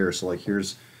right here. So like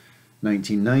here's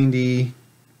 1990.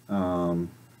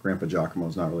 Grandpa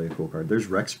Giacomo's not really a cool card. There's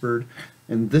Rexford.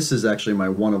 And this is actually my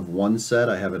one of one set.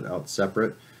 I have it out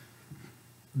separate.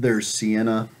 There's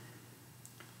Sienna.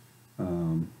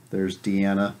 There's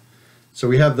Deanna. So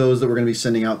we have those that we're going to be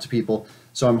sending out to people.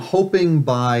 So I'm hoping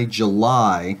by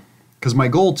July, because my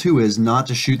goal too is not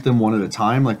to shoot them one at a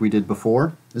time like we did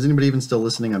before. Is anybody even still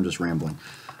listening? I'm just rambling.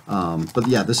 But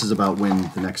yeah, this is about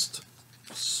when the next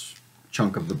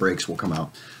chunk of the breaks will come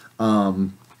out.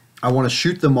 I want to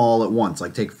shoot them all at once,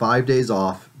 like take 5 days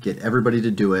off, get everybody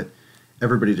to do it,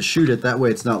 everybody to shoot it. That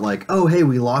way it's not like, oh, hey,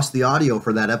 we lost the audio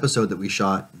for that episode that we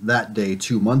shot that day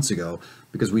 2 months ago,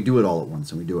 because we do it all at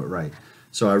once and we do it right.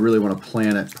 So I really want to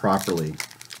plan it properly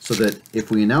so that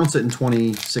if we announce it in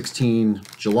 2016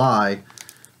 July,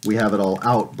 we have it all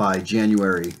out by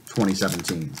January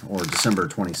 2017 or December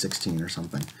 2016 or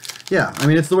something. Yeah, I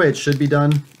mean, it's the way it should be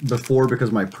done. Before,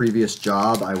 because my previous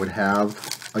job, I would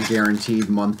have a guaranteed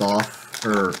month off,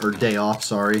 or day off,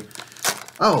 sorry.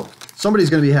 Oh, somebody's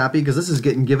going to be happy because this is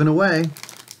getting given away.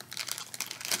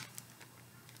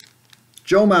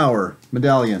 Joe Mauer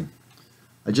medallion.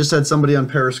 I just had somebody on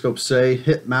Periscope say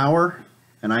hit Mauer,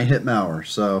 and I hit Mauer,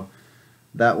 so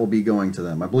that will be going to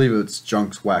them. I believe it's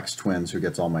Junk's Wax Twins who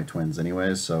gets all my twins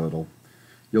anyways, so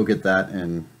you'll get that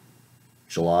in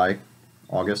July,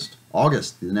 August.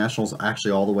 The Nationals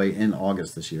actually all the way in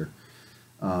August this year.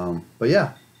 But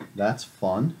yeah, that's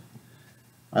fun.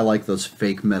 I like those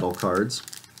fake metal cards.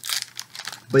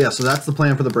 But yeah, so that's the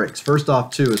plan for the breaks. First off,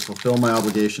 too, is fulfill my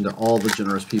obligation to all the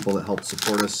generous people that help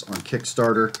support us on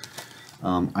Kickstarter.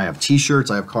 I have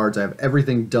t-shirts, I have cards, I have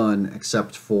everything done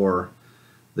except for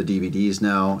the DVDs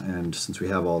now, and since we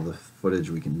have all the footage,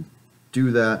 we can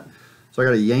do that. So I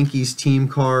got a Yankees team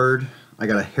card, I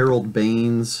got a Harold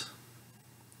Baines,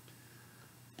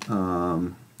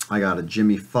 I got a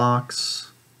Jimmy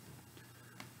Fox,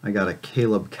 I got a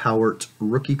Caleb Cowart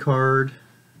rookie card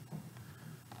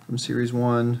from Series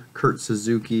 1, Kurt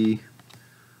Suzuki,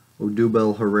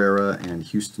 Odubel Herrera, and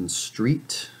Houston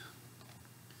Street.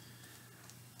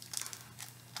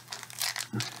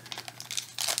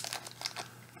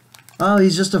 Oh,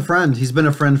 he's just a friend. He's been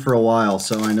a friend for a while,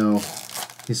 so I know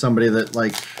he's somebody that,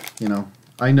 like, you know,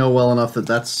 I know well enough that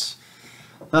that's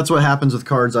what happens with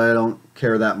cards I don't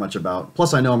care that much about.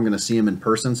 Plus, I know I'm going to see him in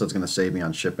person, so it's going to save me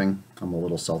on shipping. I'm a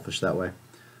little selfish that way.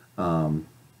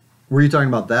 Were you talking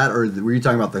about that, or were you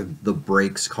talking about the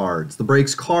breaks cards? The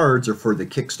breaks cards are for the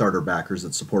Kickstarter backers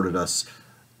that supported us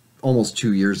almost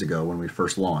 2 years ago when we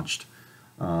first launched.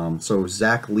 So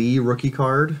Zach Lee rookie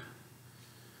card.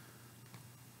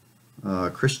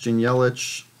 Christian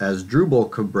Yelich as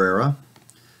Drupal Cabrera.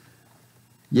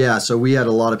 Yeah, so we had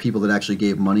a lot of people that actually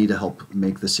gave money to help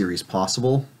make the series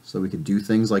possible, so we could do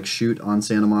things like shoot on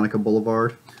Santa Monica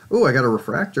Boulevard. Oh, I got a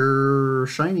refractor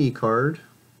shiny card.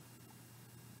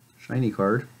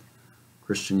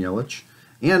 Christian Yelich.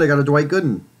 And I got a Dwight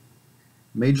Gooden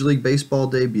Major League Baseball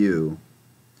debut.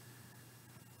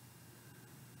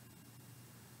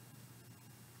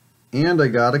 And I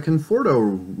got a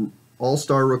Conforto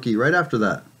All-Star rookie right after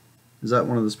that. Is that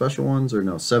one of the special ones or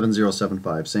no?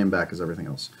 7075, same back as everything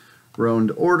else.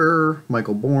 Roaned Order,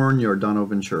 Michael Bourne, Yordano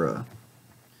Ventura.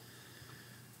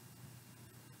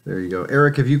 There you go.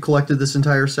 Eric, have you collected this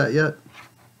entire set yet?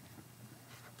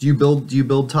 Do you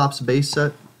build Topps base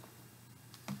set?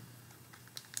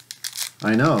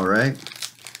 I know, right?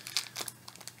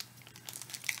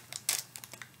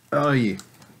 Oh, yeah.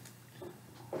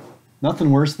 Nothing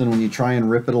worse than when you try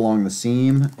and rip it along the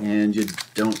seam and you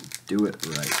don't do it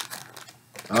right.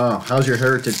 Oh, how's your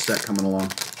Heritage set coming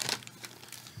along?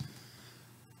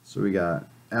 So we got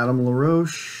Adam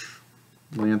LaRoche,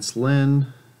 Lance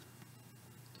Lynn,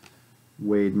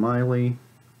 Wade Miley,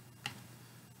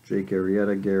 Jake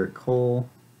Arrieta, Garrett Cole.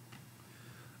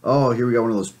 Oh, here we got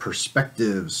one of those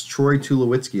perspectives. Troy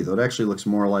Tulowitzki, though it actually looks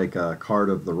more like a card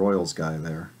of the Royals guy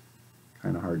there.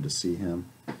 Kind of hard to see him.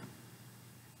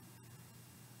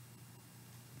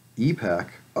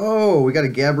 E-Pack. Oh, we got a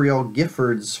Gabrielle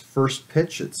Giffords first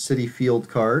pitch at Citi Field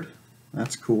card.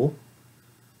 That's cool.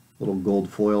 Little gold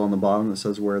foil on the bottom that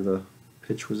says where the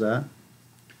pitch was at.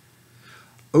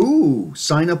 Oh,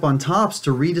 sign up on Topps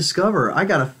to rediscover. I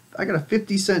got a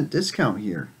 50-cent discount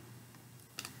here.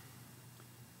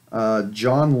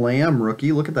 John Lamb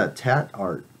rookie. Look at that tat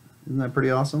art. Isn't that pretty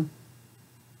awesome?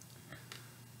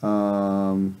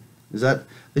 Is that,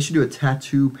 they should do a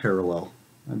tattoo parallel.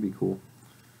 That'd be cool.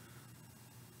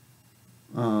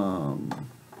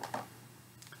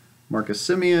 Marcus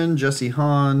Simeon, Jesse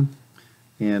Hahn,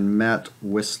 and Matt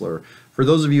Whistler. For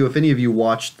those of you, if any of you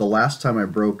watched the last time I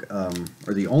broke,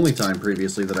 or the only time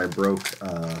previously that I broke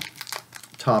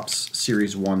Topps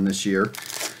Series 1 this year,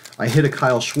 I hit a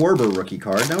Kyle Schwarber rookie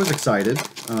card, and I was excited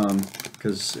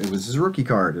because it was his rookie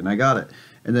card, and I got it.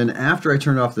 And then after I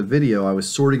turned off the video, I was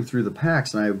sorting through the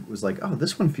packs, and I was like, oh,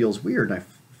 this one feels weird, and I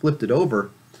flipped it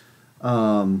over.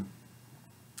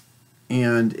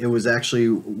 And it was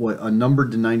actually a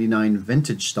numbered to 99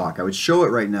 vintage stock. I would show it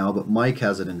right now, but Mike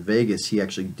has it in Vegas. He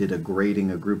actually did a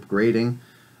group grading.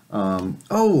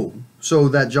 Oh, so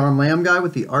that John Lamb guy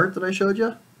with the art that I showed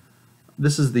you?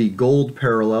 This is the gold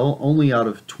parallel, only out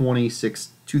of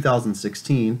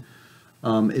 2016.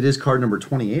 It is card number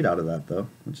 28 out of that, though,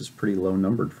 which is pretty low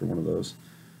numbered for one of those.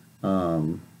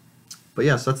 But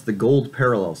yes, that's the gold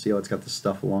parallel. See how it's got the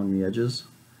stuff along the edges?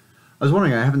 I was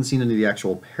wondering, I haven't seen any of the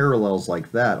actual parallels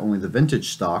like that, only the vintage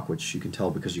stock, which you can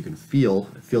tell because you can feel,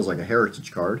 it feels like a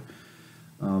heritage card.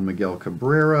 Miguel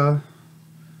Cabrera,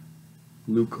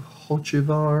 Luke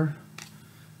Hochevar,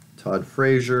 Todd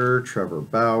Frazier, Trevor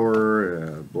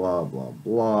Bauer, blah, blah,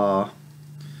 blah.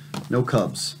 No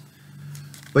Cubs.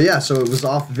 But yeah, so it was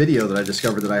off video that I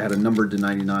discovered that I had a numbered to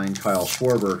 99 Kyle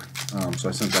Schwarber, so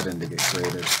I sent that in to get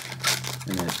graded.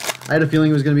 And I had a feeling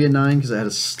it was going to be a 9 because I had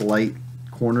a slight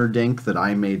corner dink that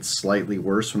I made slightly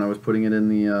worse when I was putting it in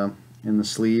the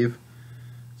sleeve.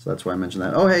 So that's why I mentioned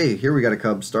that. Oh hey, here we got a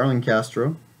Cub, Starlin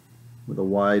Castro, with a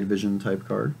wide vision type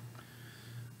card.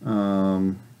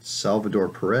 Salvador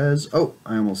Perez. Oh,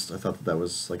 I thought that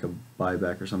was like a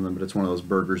buyback or something, but it's one of those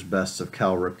Burger's Bests of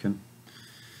Cal Ripken.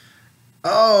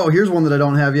 Oh, here's one that I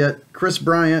don't have yet. Chris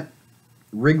Bryant,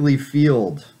 Wrigley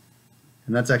Field.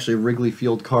 And that's actually Wrigley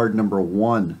Field card number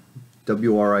 1,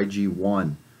 WRIG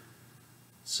 1.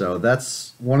 So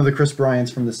that's one of the Chris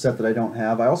Bryants from the set that I don't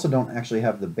have. I also don't actually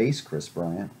have the base Chris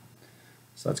Bryant.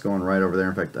 So that's going right over there.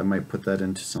 In fact, I might put that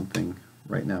into something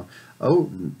right now. Oh,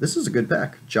 this is a good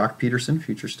pack. Jock Peterson,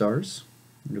 Future Stars.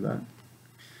 Look at that.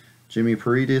 Jimmy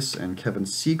Paredes and Kevin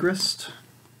Segrist.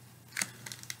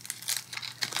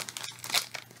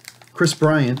 Chris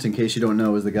Bryant, in case you don't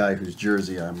know, is the guy whose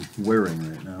jersey I'm wearing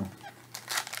right now.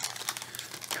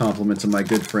 Compliment to my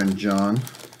good friend John.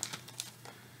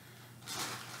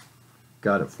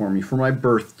 Got it for me for my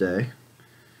birthday.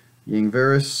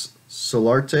 Yangvaris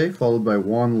Solarte, followed by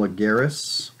Juan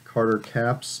Lagares, Carter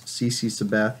Capps, CC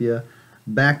Sabathia,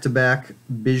 back-to-back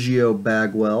Biggio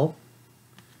Bagwell,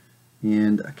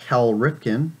 and Cal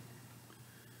Ripken,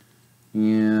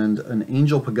 and an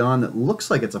Angel Pagan that looks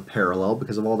like it's a parallel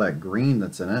because of all that green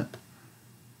that's in it.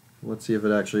 Let's see if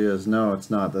it actually is. No,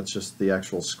 it's not. That's just the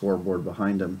actual scoreboard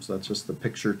behind him. So that's just the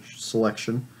picture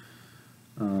selection.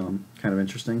 Kind of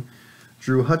interesting.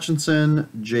 Drew Hutchinson,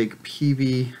 Jake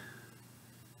Peavy,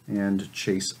 and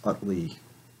Chase Utley.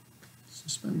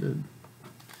 Suspended.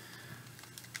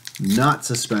 Not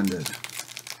suspended.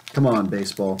 Come on,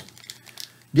 baseball.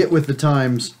 Get with the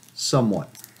times somewhat.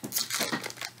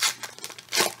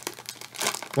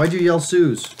 Why'd you yell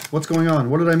Suze? What's going on?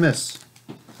 What did I miss?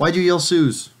 Why'd you yell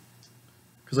Suze?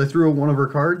 Because I threw one of her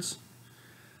cards?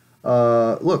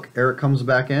 Look, Eric comes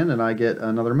back in and I get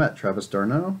another Met. Travis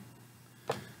d'Arnaud,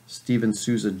 Steven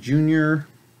Souza Jr.,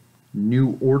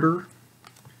 New Order,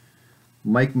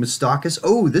 Mike Moustakas.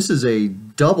 Oh, this is a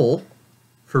double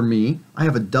for me. I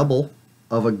have a double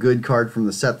of a good card from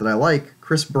the set that I like.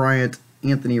 Chris Bryant,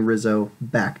 Anthony Rizzo,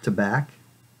 back-to-back.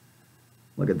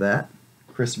 Look at that.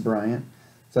 Chris Bryant.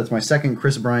 So that's my second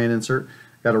Chris Bryant insert.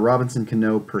 Got a Robinson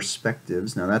Cano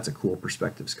Perspectives. Now that's a cool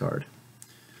Perspectives card.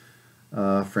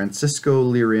 Francisco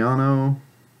Liriano,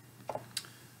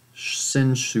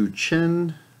 Sin Shu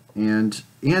Chen, and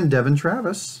Devin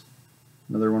Travis.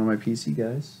 Another one of my PC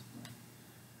guys.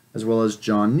 As well as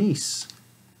John Neese.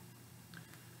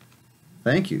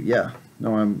 Thank you. Yeah.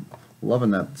 No, I'm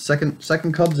loving that.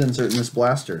 Second Cubs insert in this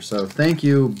blaster. So thank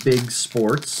you, Big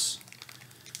Sports.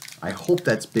 I hope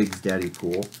that's Big's Daddy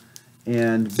Pool.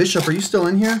 And Bishop, are you still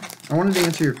in here? I wanted to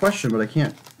answer your question, but I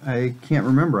can't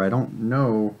remember. I don't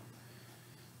know.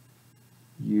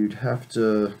 I'd have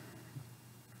to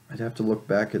look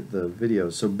back at the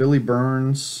videos. So Billy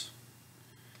Burns,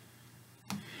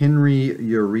 Henry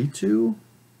Uritia?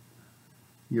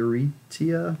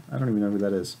 I don't even know who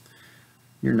that is.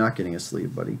 You're not getting a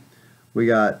sleeve, buddy. We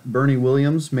got Bernie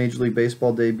Williams, Major League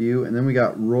Baseball debut, and then we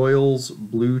got Royals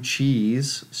Blue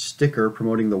Cheese sticker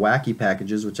promoting the Wacky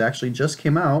packages, which actually just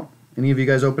came out. Any of you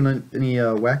guys open any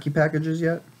Wacky packages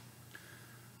yet?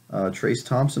 Trace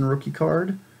Thompson rookie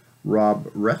card,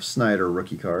 Rob Refsnyder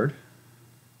rookie card.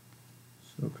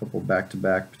 So a couple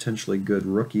back-to-back potentially good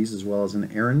rookies, as well as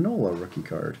an Aaron Nola rookie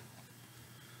card.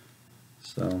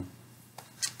 So,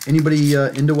 anybody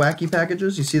into Wacky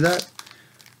packages? You see that?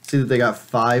 See that they got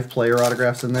 5 player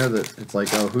autographs in there that it's like,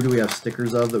 oh, who do we have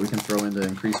stickers of that we can throw in to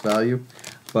increase value?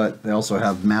 But they also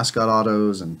have mascot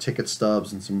autos and ticket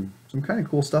stubs and some kind of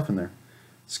cool stuff in there.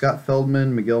 Scott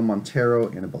Feldman, Miguel Montero,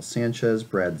 Anibal Sanchez,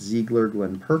 Brad Ziegler,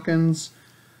 Glenn Perkins.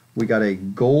 We got a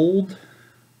gold,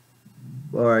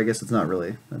 or I guess it's not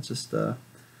really. That's just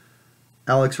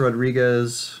Alex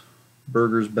Rodriguez,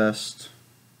 Burger's Best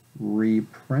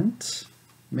reprint,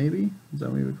 maybe? Is that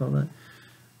what we would call that?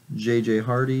 J.J.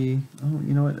 Hardy. Oh,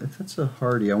 you know what? If that's a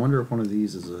Hardy, I wonder if one of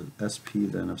these is a SP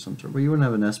then of some sort. Well, you wouldn't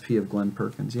have an SP of Glenn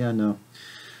Perkins. Yeah, no.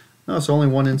 No, it's only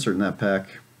one insert in that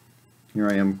pack. Here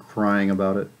I am crying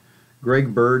about it.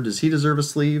 Greg Bird. Does he deserve a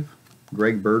sleeve?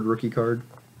 Greg Bird rookie card.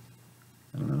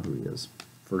 I don't know who he is.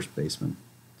 First baseman.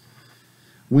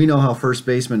 We know how first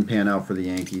basemen pan out for the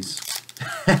Yankees.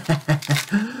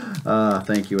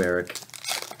 Thank you, Eric.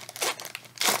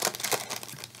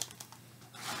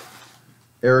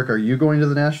 Eric, are you going to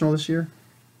the National this year?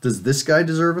 Does this guy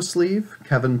deserve a sleeve?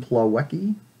 Kevin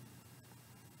Plawecki?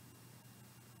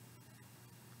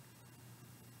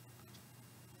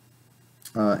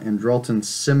 Andrelton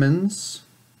Simmons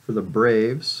for the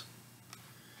Braves.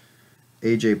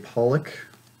 AJ Pollock.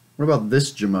 What about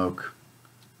this Jamoke?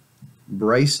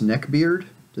 Bryce Neckbeard.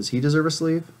 Does he deserve a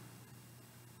sleeve?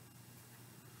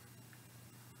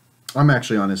 I'm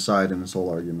actually on his side in this whole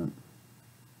argument.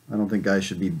 I don't think guys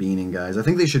should be beaning guys. I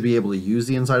think they should be able to use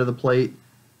the inside of the plate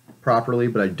properly,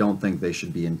 but I don't think they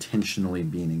should be intentionally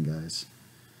beaning guys.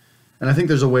 And I think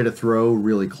there's a way to throw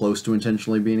really close to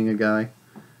intentionally beaning a guy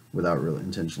without really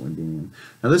intentionally beating him.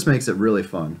 Now this makes it really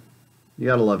fun. You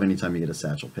gotta love anytime you get a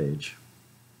Satchel Paige.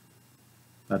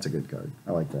 That's a good card.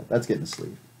 I like that. That's getting a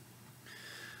sleeve.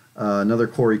 Another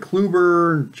Corey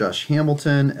Kluber, Josh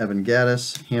Hamilton, Evan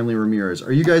Gattis, Hanley Ramirez.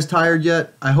 Are you guys tired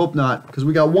yet? I hope not, because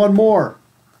we got one more.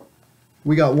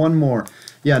 We got one more.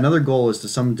 Yeah, another goal is to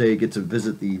someday get to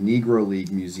visit the Negro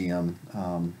League Museum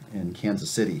in Kansas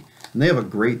City. And they have a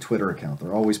great Twitter account.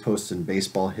 They're always posting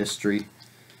baseball history.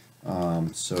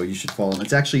 So you should follow them.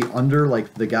 It's actually under,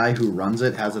 like, the guy who runs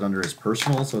it has it under his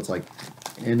personal, so it's like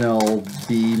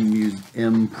NLB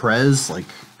Prez, like,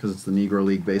 because it's the Negro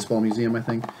League Baseball Museum, I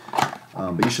think.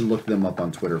 But you should look them up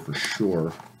on Twitter for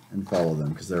sure and follow them,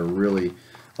 because they're really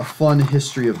a fun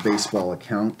history of baseball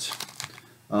account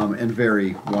and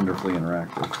very wonderfully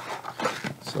interactive.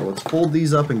 So let's fold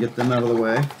these up and get them out of the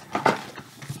way.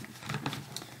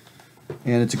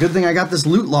 And it's a good thing I got this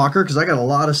loot locker, because I got a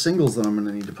lot of singles that I'm going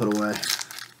to need to put away.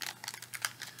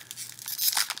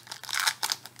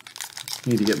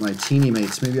 Need to get my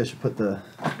TeenyMates. Maybe I should put the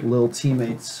Lil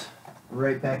Teammates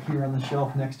right back here on the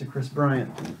shelf next to Chris Bryant.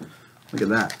 Look at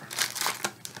that.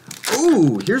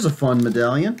 Ooh, here's a fun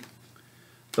medallion.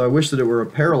 So I wish that it were a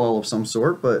parallel of some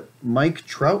sort, but Mike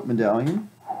Trout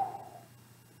medallion.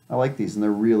 I like these, and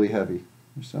they're really heavy.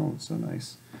 They're so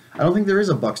nice. I don't think there is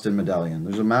a Buxton medallion.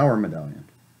 There's a Mauer medallion.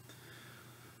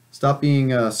 Stop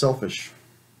being selfish,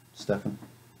 Stefan.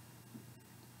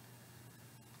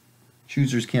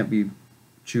 Choosers can't be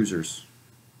choosers.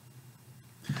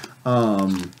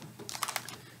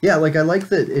 Yeah, like I like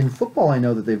that in football. I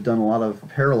know that they've done a lot of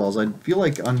parallels. I feel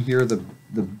like on here the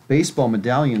baseball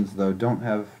medallions though don't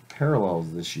have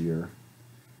parallels this year,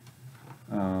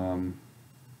 or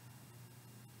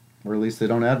at least they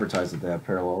don't advertise that they have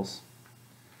parallels.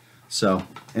 So,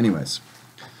 anyways,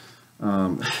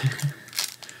 yeah,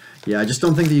 I just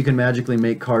don't think that you can magically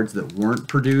make cards that weren't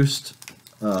produced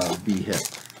be hit,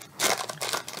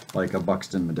 like a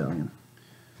Buxton medallion.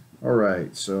 All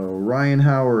right, so Ryan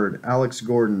Howard, Alex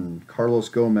Gordon, Carlos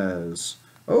Gomez.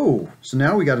 Oh, so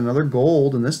now we got another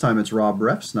gold, and this time it's Rob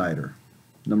Refsnyder,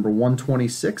 number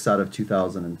 126 out of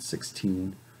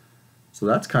 2016. So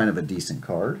that's kind of a decent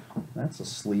card. That's a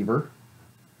sleever.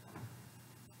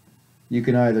 You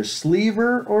can either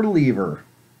sleever or lever.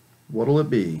 What'll it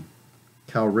be?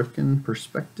 Cal Ripken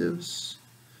Perspectives,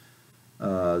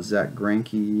 Zach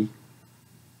Greinke,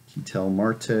 Ketel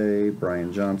Marte,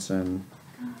 Brian Johnson.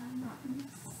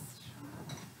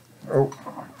 Oh,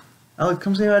 Alex,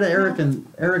 come say hi to Eric and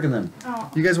them. Oh.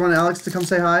 You guys want Alex to come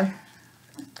say hi?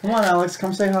 Come on, Alex,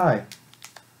 come say hi.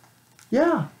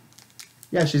 Yeah.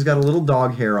 Yeah, she's got a little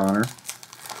dog hair on her.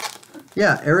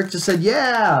 Yeah, Eric just said,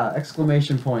 yeah!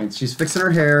 Exclamation points. She's fixing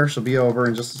her hair. She'll be over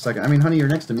in just a second. I mean, honey, you're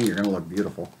next to me. You're going to look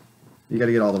beautiful. You got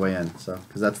to get all the way in, so,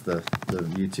 because that's the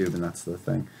YouTube and that's the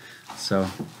thing. So,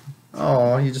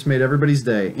 oh, you just made everybody's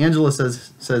day. Angela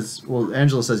says, well,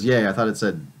 Angela says, yay. I thought it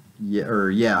said, yeah,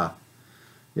 or yeah.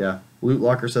 Yeah. Loot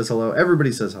Locker says hello.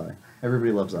 Everybody says hi.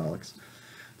 Everybody loves Alex.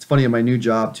 It's funny, in my new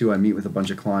job, too, I meet with a bunch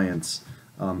of clients.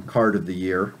 Card of the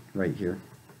year, right here.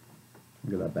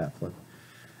 Look at that bat flip.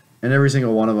 And every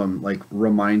single one of them, like,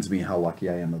 reminds me how lucky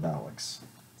I am of Alex.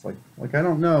 It's like I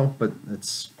don't know, but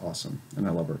it's awesome, and I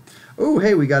love her. Oh,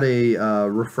 hey, we got a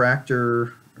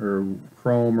refractor or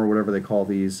chrome or whatever they call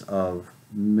these of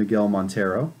Miguel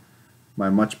Montero, my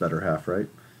much better half, right?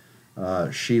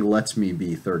 She lets me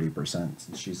be 30%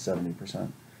 since she's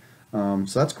 70%.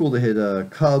 So that's cool to hit a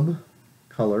Cub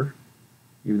color,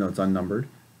 even though it's unnumbered.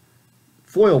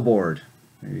 Foil board.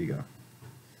 There you go.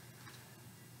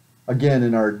 Again,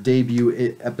 in our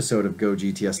debut episode of Go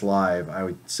GTS Live,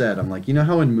 I said, I'm like, you know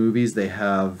how in movies they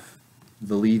have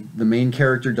the main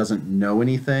character doesn't know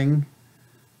anything,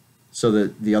 so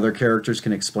that the other characters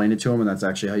can explain it to him, and that's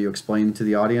actually how you explain to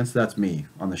the audience? That's me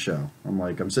on the show. I'm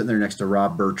like, I'm sitting there next to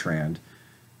Rob Bertrand,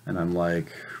 and I'm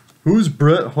like, who's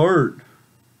Bret Hart?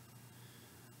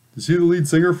 Is he the lead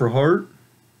singer for Heart?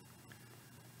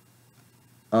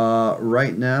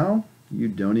 Right now, you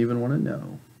don't even want to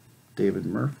know. David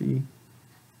Murphy.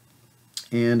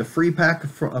 And a free pack,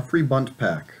 a free bunt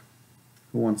pack.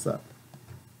 Who wants that?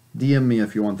 DM me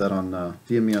if you want that on,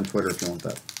 DM me on Twitter if you want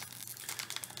that.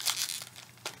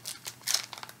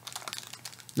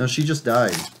 No, she just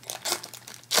died.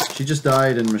 She just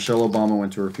died and Michelle Obama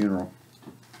went to her funeral.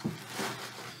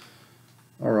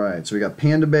 Alright, so we got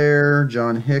Panda Bear,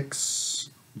 John Hicks,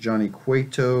 Johnny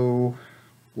Cueto,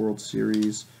 World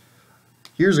Series.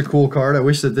 Here's a cool card. I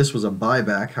wish that this was a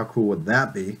buyback. How cool would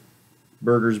that be?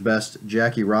 Burger's Best,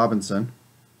 Jackie Robinson.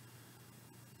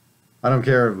 I don't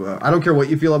care what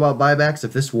you feel about buybacks.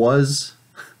 If this was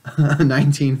a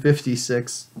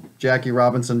 1956 Jackie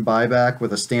Robinson buyback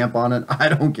with a stamp on it, I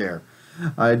don't care.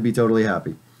 I'd be totally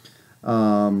happy.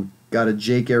 Got a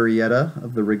Jake Arrieta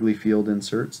of the Wrigley Field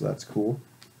insert, so that's cool.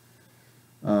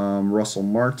 Russell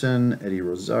Martin, Eddie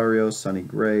Rosario, Sonny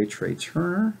Gray, Trey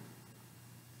Turner.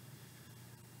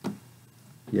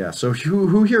 Yeah, so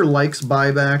who here likes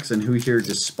buybacks and who here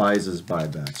despises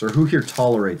buybacks? Or who here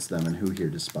tolerates them and who here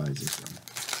despises them?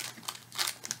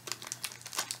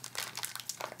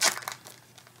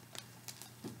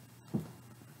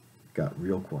 Got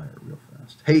real quiet real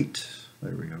fast. Hate.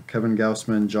 There we go. Kevin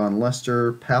Gaussman, John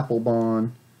Lester,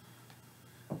 Papelbon,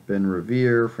 Ben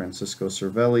Revere, Francisco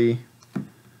Cervelli,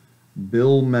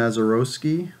 Bill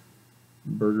Mazeroski,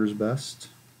 Burger's Best,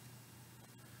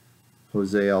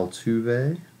 Jose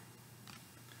Altuve,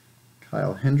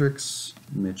 Kyle Hendricks,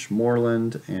 Mitch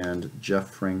Moreland, and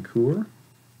Jeff Francoeur.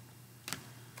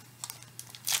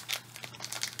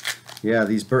 Yeah,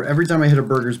 these every time I hit a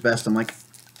Burger's Best, I'm like,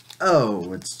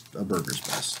 oh, it's a Burger's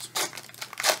Best.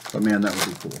 But man, that would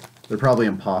be cool. They're probably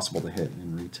impossible to hit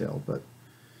in retail, but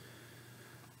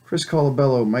Chris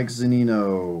Colabello, Mike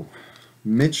Zunino,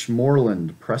 Mitch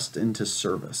Moreland pressed into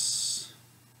service.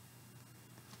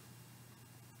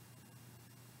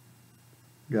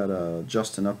 Got a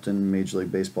Justin Upton Major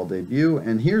League Baseball debut,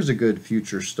 and here's a good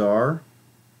future star.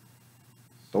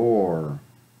 Thor,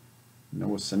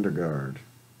 Noah Syndergaard.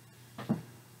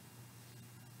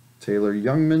 Taylor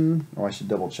Youngman. Oh, I should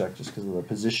double check just because of the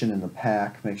position in the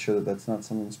pack. Make sure that that's not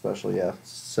something special. Yeah,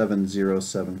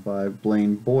 7075.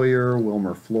 Blaine Boyer,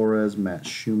 Wilmer Flores, Matt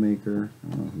Shoemaker.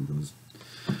 I don't know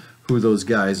who those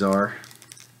guys are.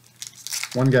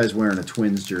 One guy's wearing a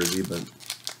Twins jersey, but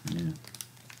yeah.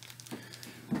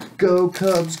 Go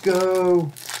Cubs,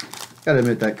 go! Gotta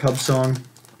admit that Cubs song,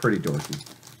 pretty dorky.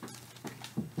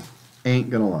 Ain't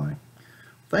gonna lie.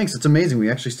 Thanks, it's amazing.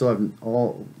 We actually still have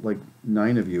all, like,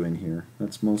 9 of you in here.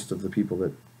 That's most of the people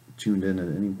that tuned in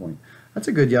at any point. That's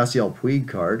a good Yasiel Puig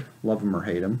card. Love him or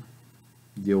hate him.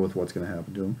 Deal with what's going to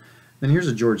happen to him. Then here's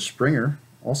a George Springer.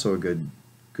 Also a good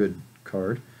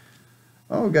card.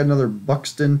 Oh, we got another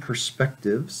Buxton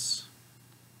Perspectives.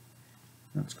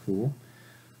 That's cool.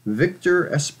 Victor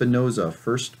Espinoza,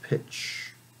 First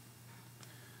Pitch.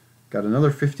 Got another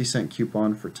 50-cent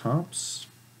coupon for Topps.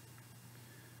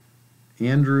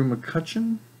 Andrew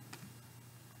McCutcheon,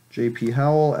 J.P.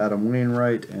 Howell, Adam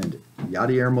Wainwright, and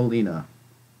Yadier Molina.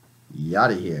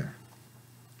 Yada here.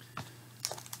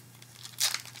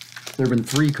 There have been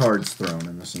 3 cards thrown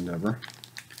in this endeavor.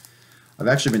 I've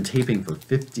actually been taping for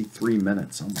 53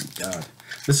 minutes. Oh my god.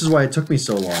 This is why it took me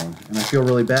so long, and I feel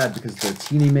really bad because the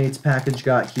TeenyMates package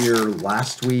got here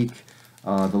last week.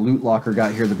 The Loot Locker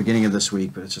got here at the beginning of this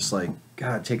week, but it's just like,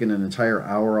 god, taking an entire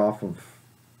hour off of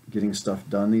getting stuff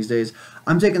done these days.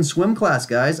 I'm taking swim class,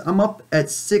 guys. I'm up at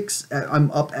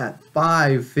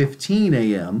 5:15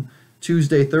 a.m.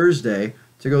 Tuesday, Thursday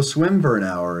to go swim for an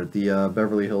hour at the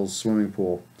Beverly Hills swimming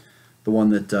pool, the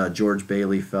one that George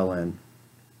Bailey fell in.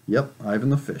 Yep, Ivan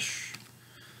the Fish.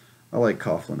 I like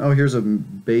Coughlin. Oh, here's a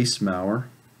base Mauer.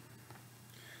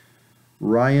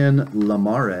 Ryan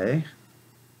Lamare,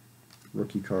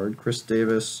 rookie card. Chris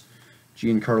Davis,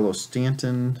 Giancarlo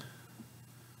Stanton,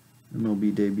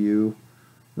 MLB debut.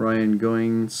 Ryan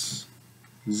Goins,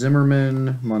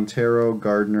 Zimmerman, Montero,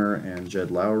 Gardner, and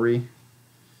Jed Lowry.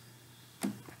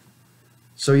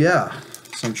 So yeah,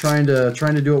 so I'm trying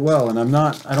to do it well, and I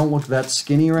don't look that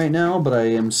skinny right now, but I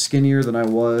am skinnier than I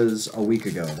was a week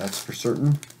ago. That's for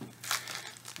certain.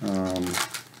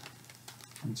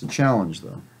 It's a challenge,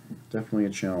 though. Definitely a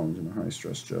challenge and a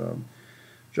high-stress job.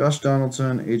 Josh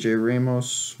Donaldson, AJ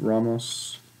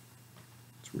Ramos.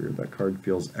 It's weird, that card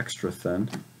feels extra thin.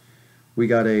 We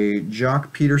got a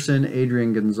Jock Peterson,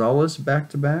 Adrian Gonzalez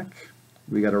back-to-back.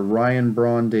 We got a Ryan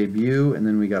Braun debut, and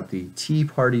then we got the Tea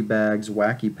Party Bags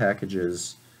Wacky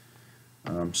Packages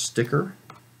sticker.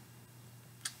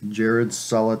 Jared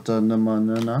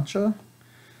Salatanamanacha,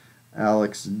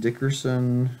 Alex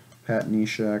Dickerson, Pat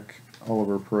Neshek,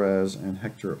 Oliver Perez, and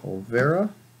Hector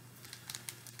Olvera.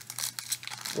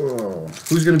 Oh,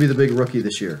 who's going to be the big rookie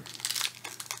this year?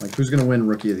 Like, who's going to win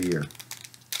Rookie of the Year?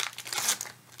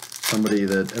 Somebody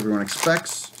that everyone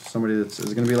expects? Somebody that's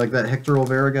is it going to be like that Hector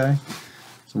Olvera guy?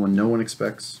 Someone no one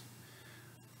expects?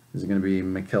 Is it going to be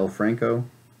Maikel Franco?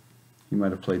 He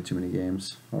might have played too many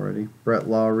games already. Brett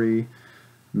Lowry,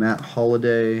 Matt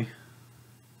Holliday.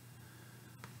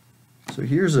 So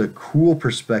here's a cool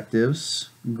perspectives.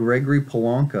 Gregory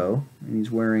Polanco, and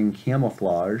he's wearing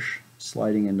camouflage,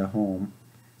 sliding into home.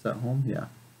 Is that home? Yeah,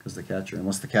 because the catcher,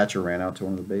 unless the catcher ran out to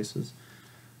one of the bases.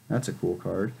 That's a cool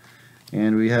card.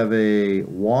 And we have a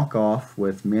walk-off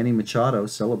with Manny Machado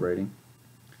celebrating.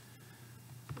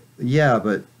 Yeah,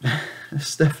 but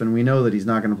Stefan, we know that he's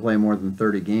not going to play more than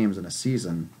 30 games in a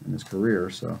season in his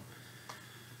career, so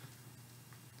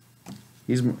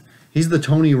he's the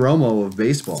Tony Romo of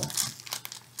baseball.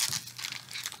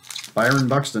 Byron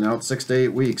Buxton out 6 to 8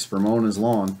 weeks for mowing his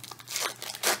lawn.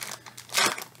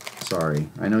 Sorry,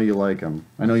 I know you like him.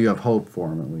 I know you have hope for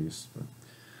him at least. But.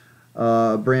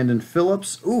 Brandon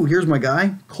Phillips. Ooh, here's my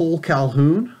guy, Cole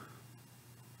Calhoun.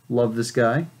 Love this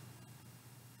guy.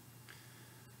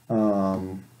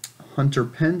 Hunter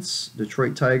Pence,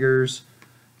 Detroit Tigers.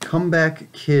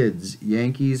 Comeback Kids,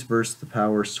 Yankees versus the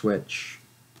Power Switch.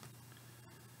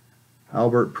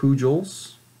 Albert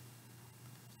Pujols.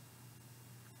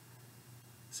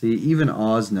 See, even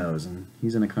Oz knows, and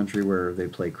he's in a country where they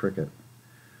play cricket.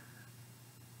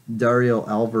 Dario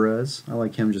Alvarez. I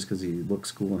like him just because he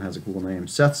looks cool and has a cool name.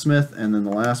 Seth Smith, and then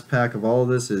the last pack of all of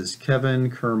this is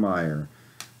Kevin Kiermaier.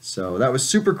 So that was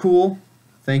super cool.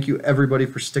 Thank you, everybody,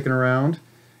 for sticking around.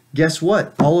 Guess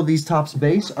what? All of these Topps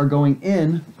base are going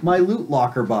in my loot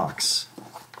locker box.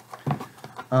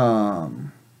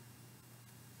 I'm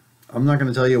not going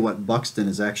to tell you what Buxton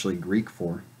is actually Greek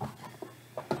for.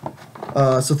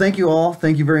 So thank you all.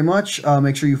 Thank you very much.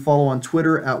 Make sure you follow on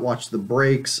Twitter at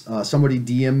WatchTheBreaks. Somebody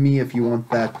DM me if you want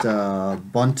that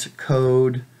bunt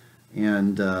code.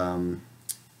 And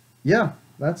yeah,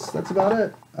 that's about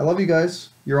it. I love you guys.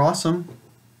 You're awesome.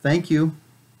 Thank you.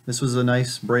 This was a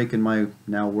nice break in my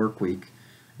now work week,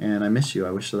 and I miss you.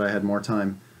 I wish that I had more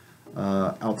time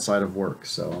outside of work.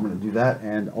 So I'm going to do that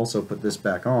and also put this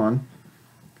back on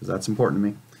because that's important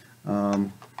to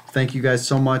me. Thank you guys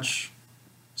so much.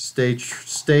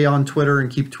 Stay on Twitter and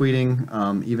keep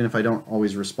tweeting. Even if I don't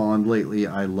always respond lately,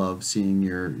 I love seeing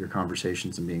your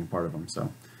conversations and being part of them.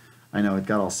 So I know it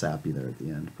got all sappy there at the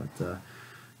end, but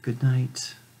good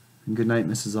night. And good night,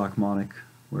 Mrs. Ochmonic,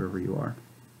 wherever you are.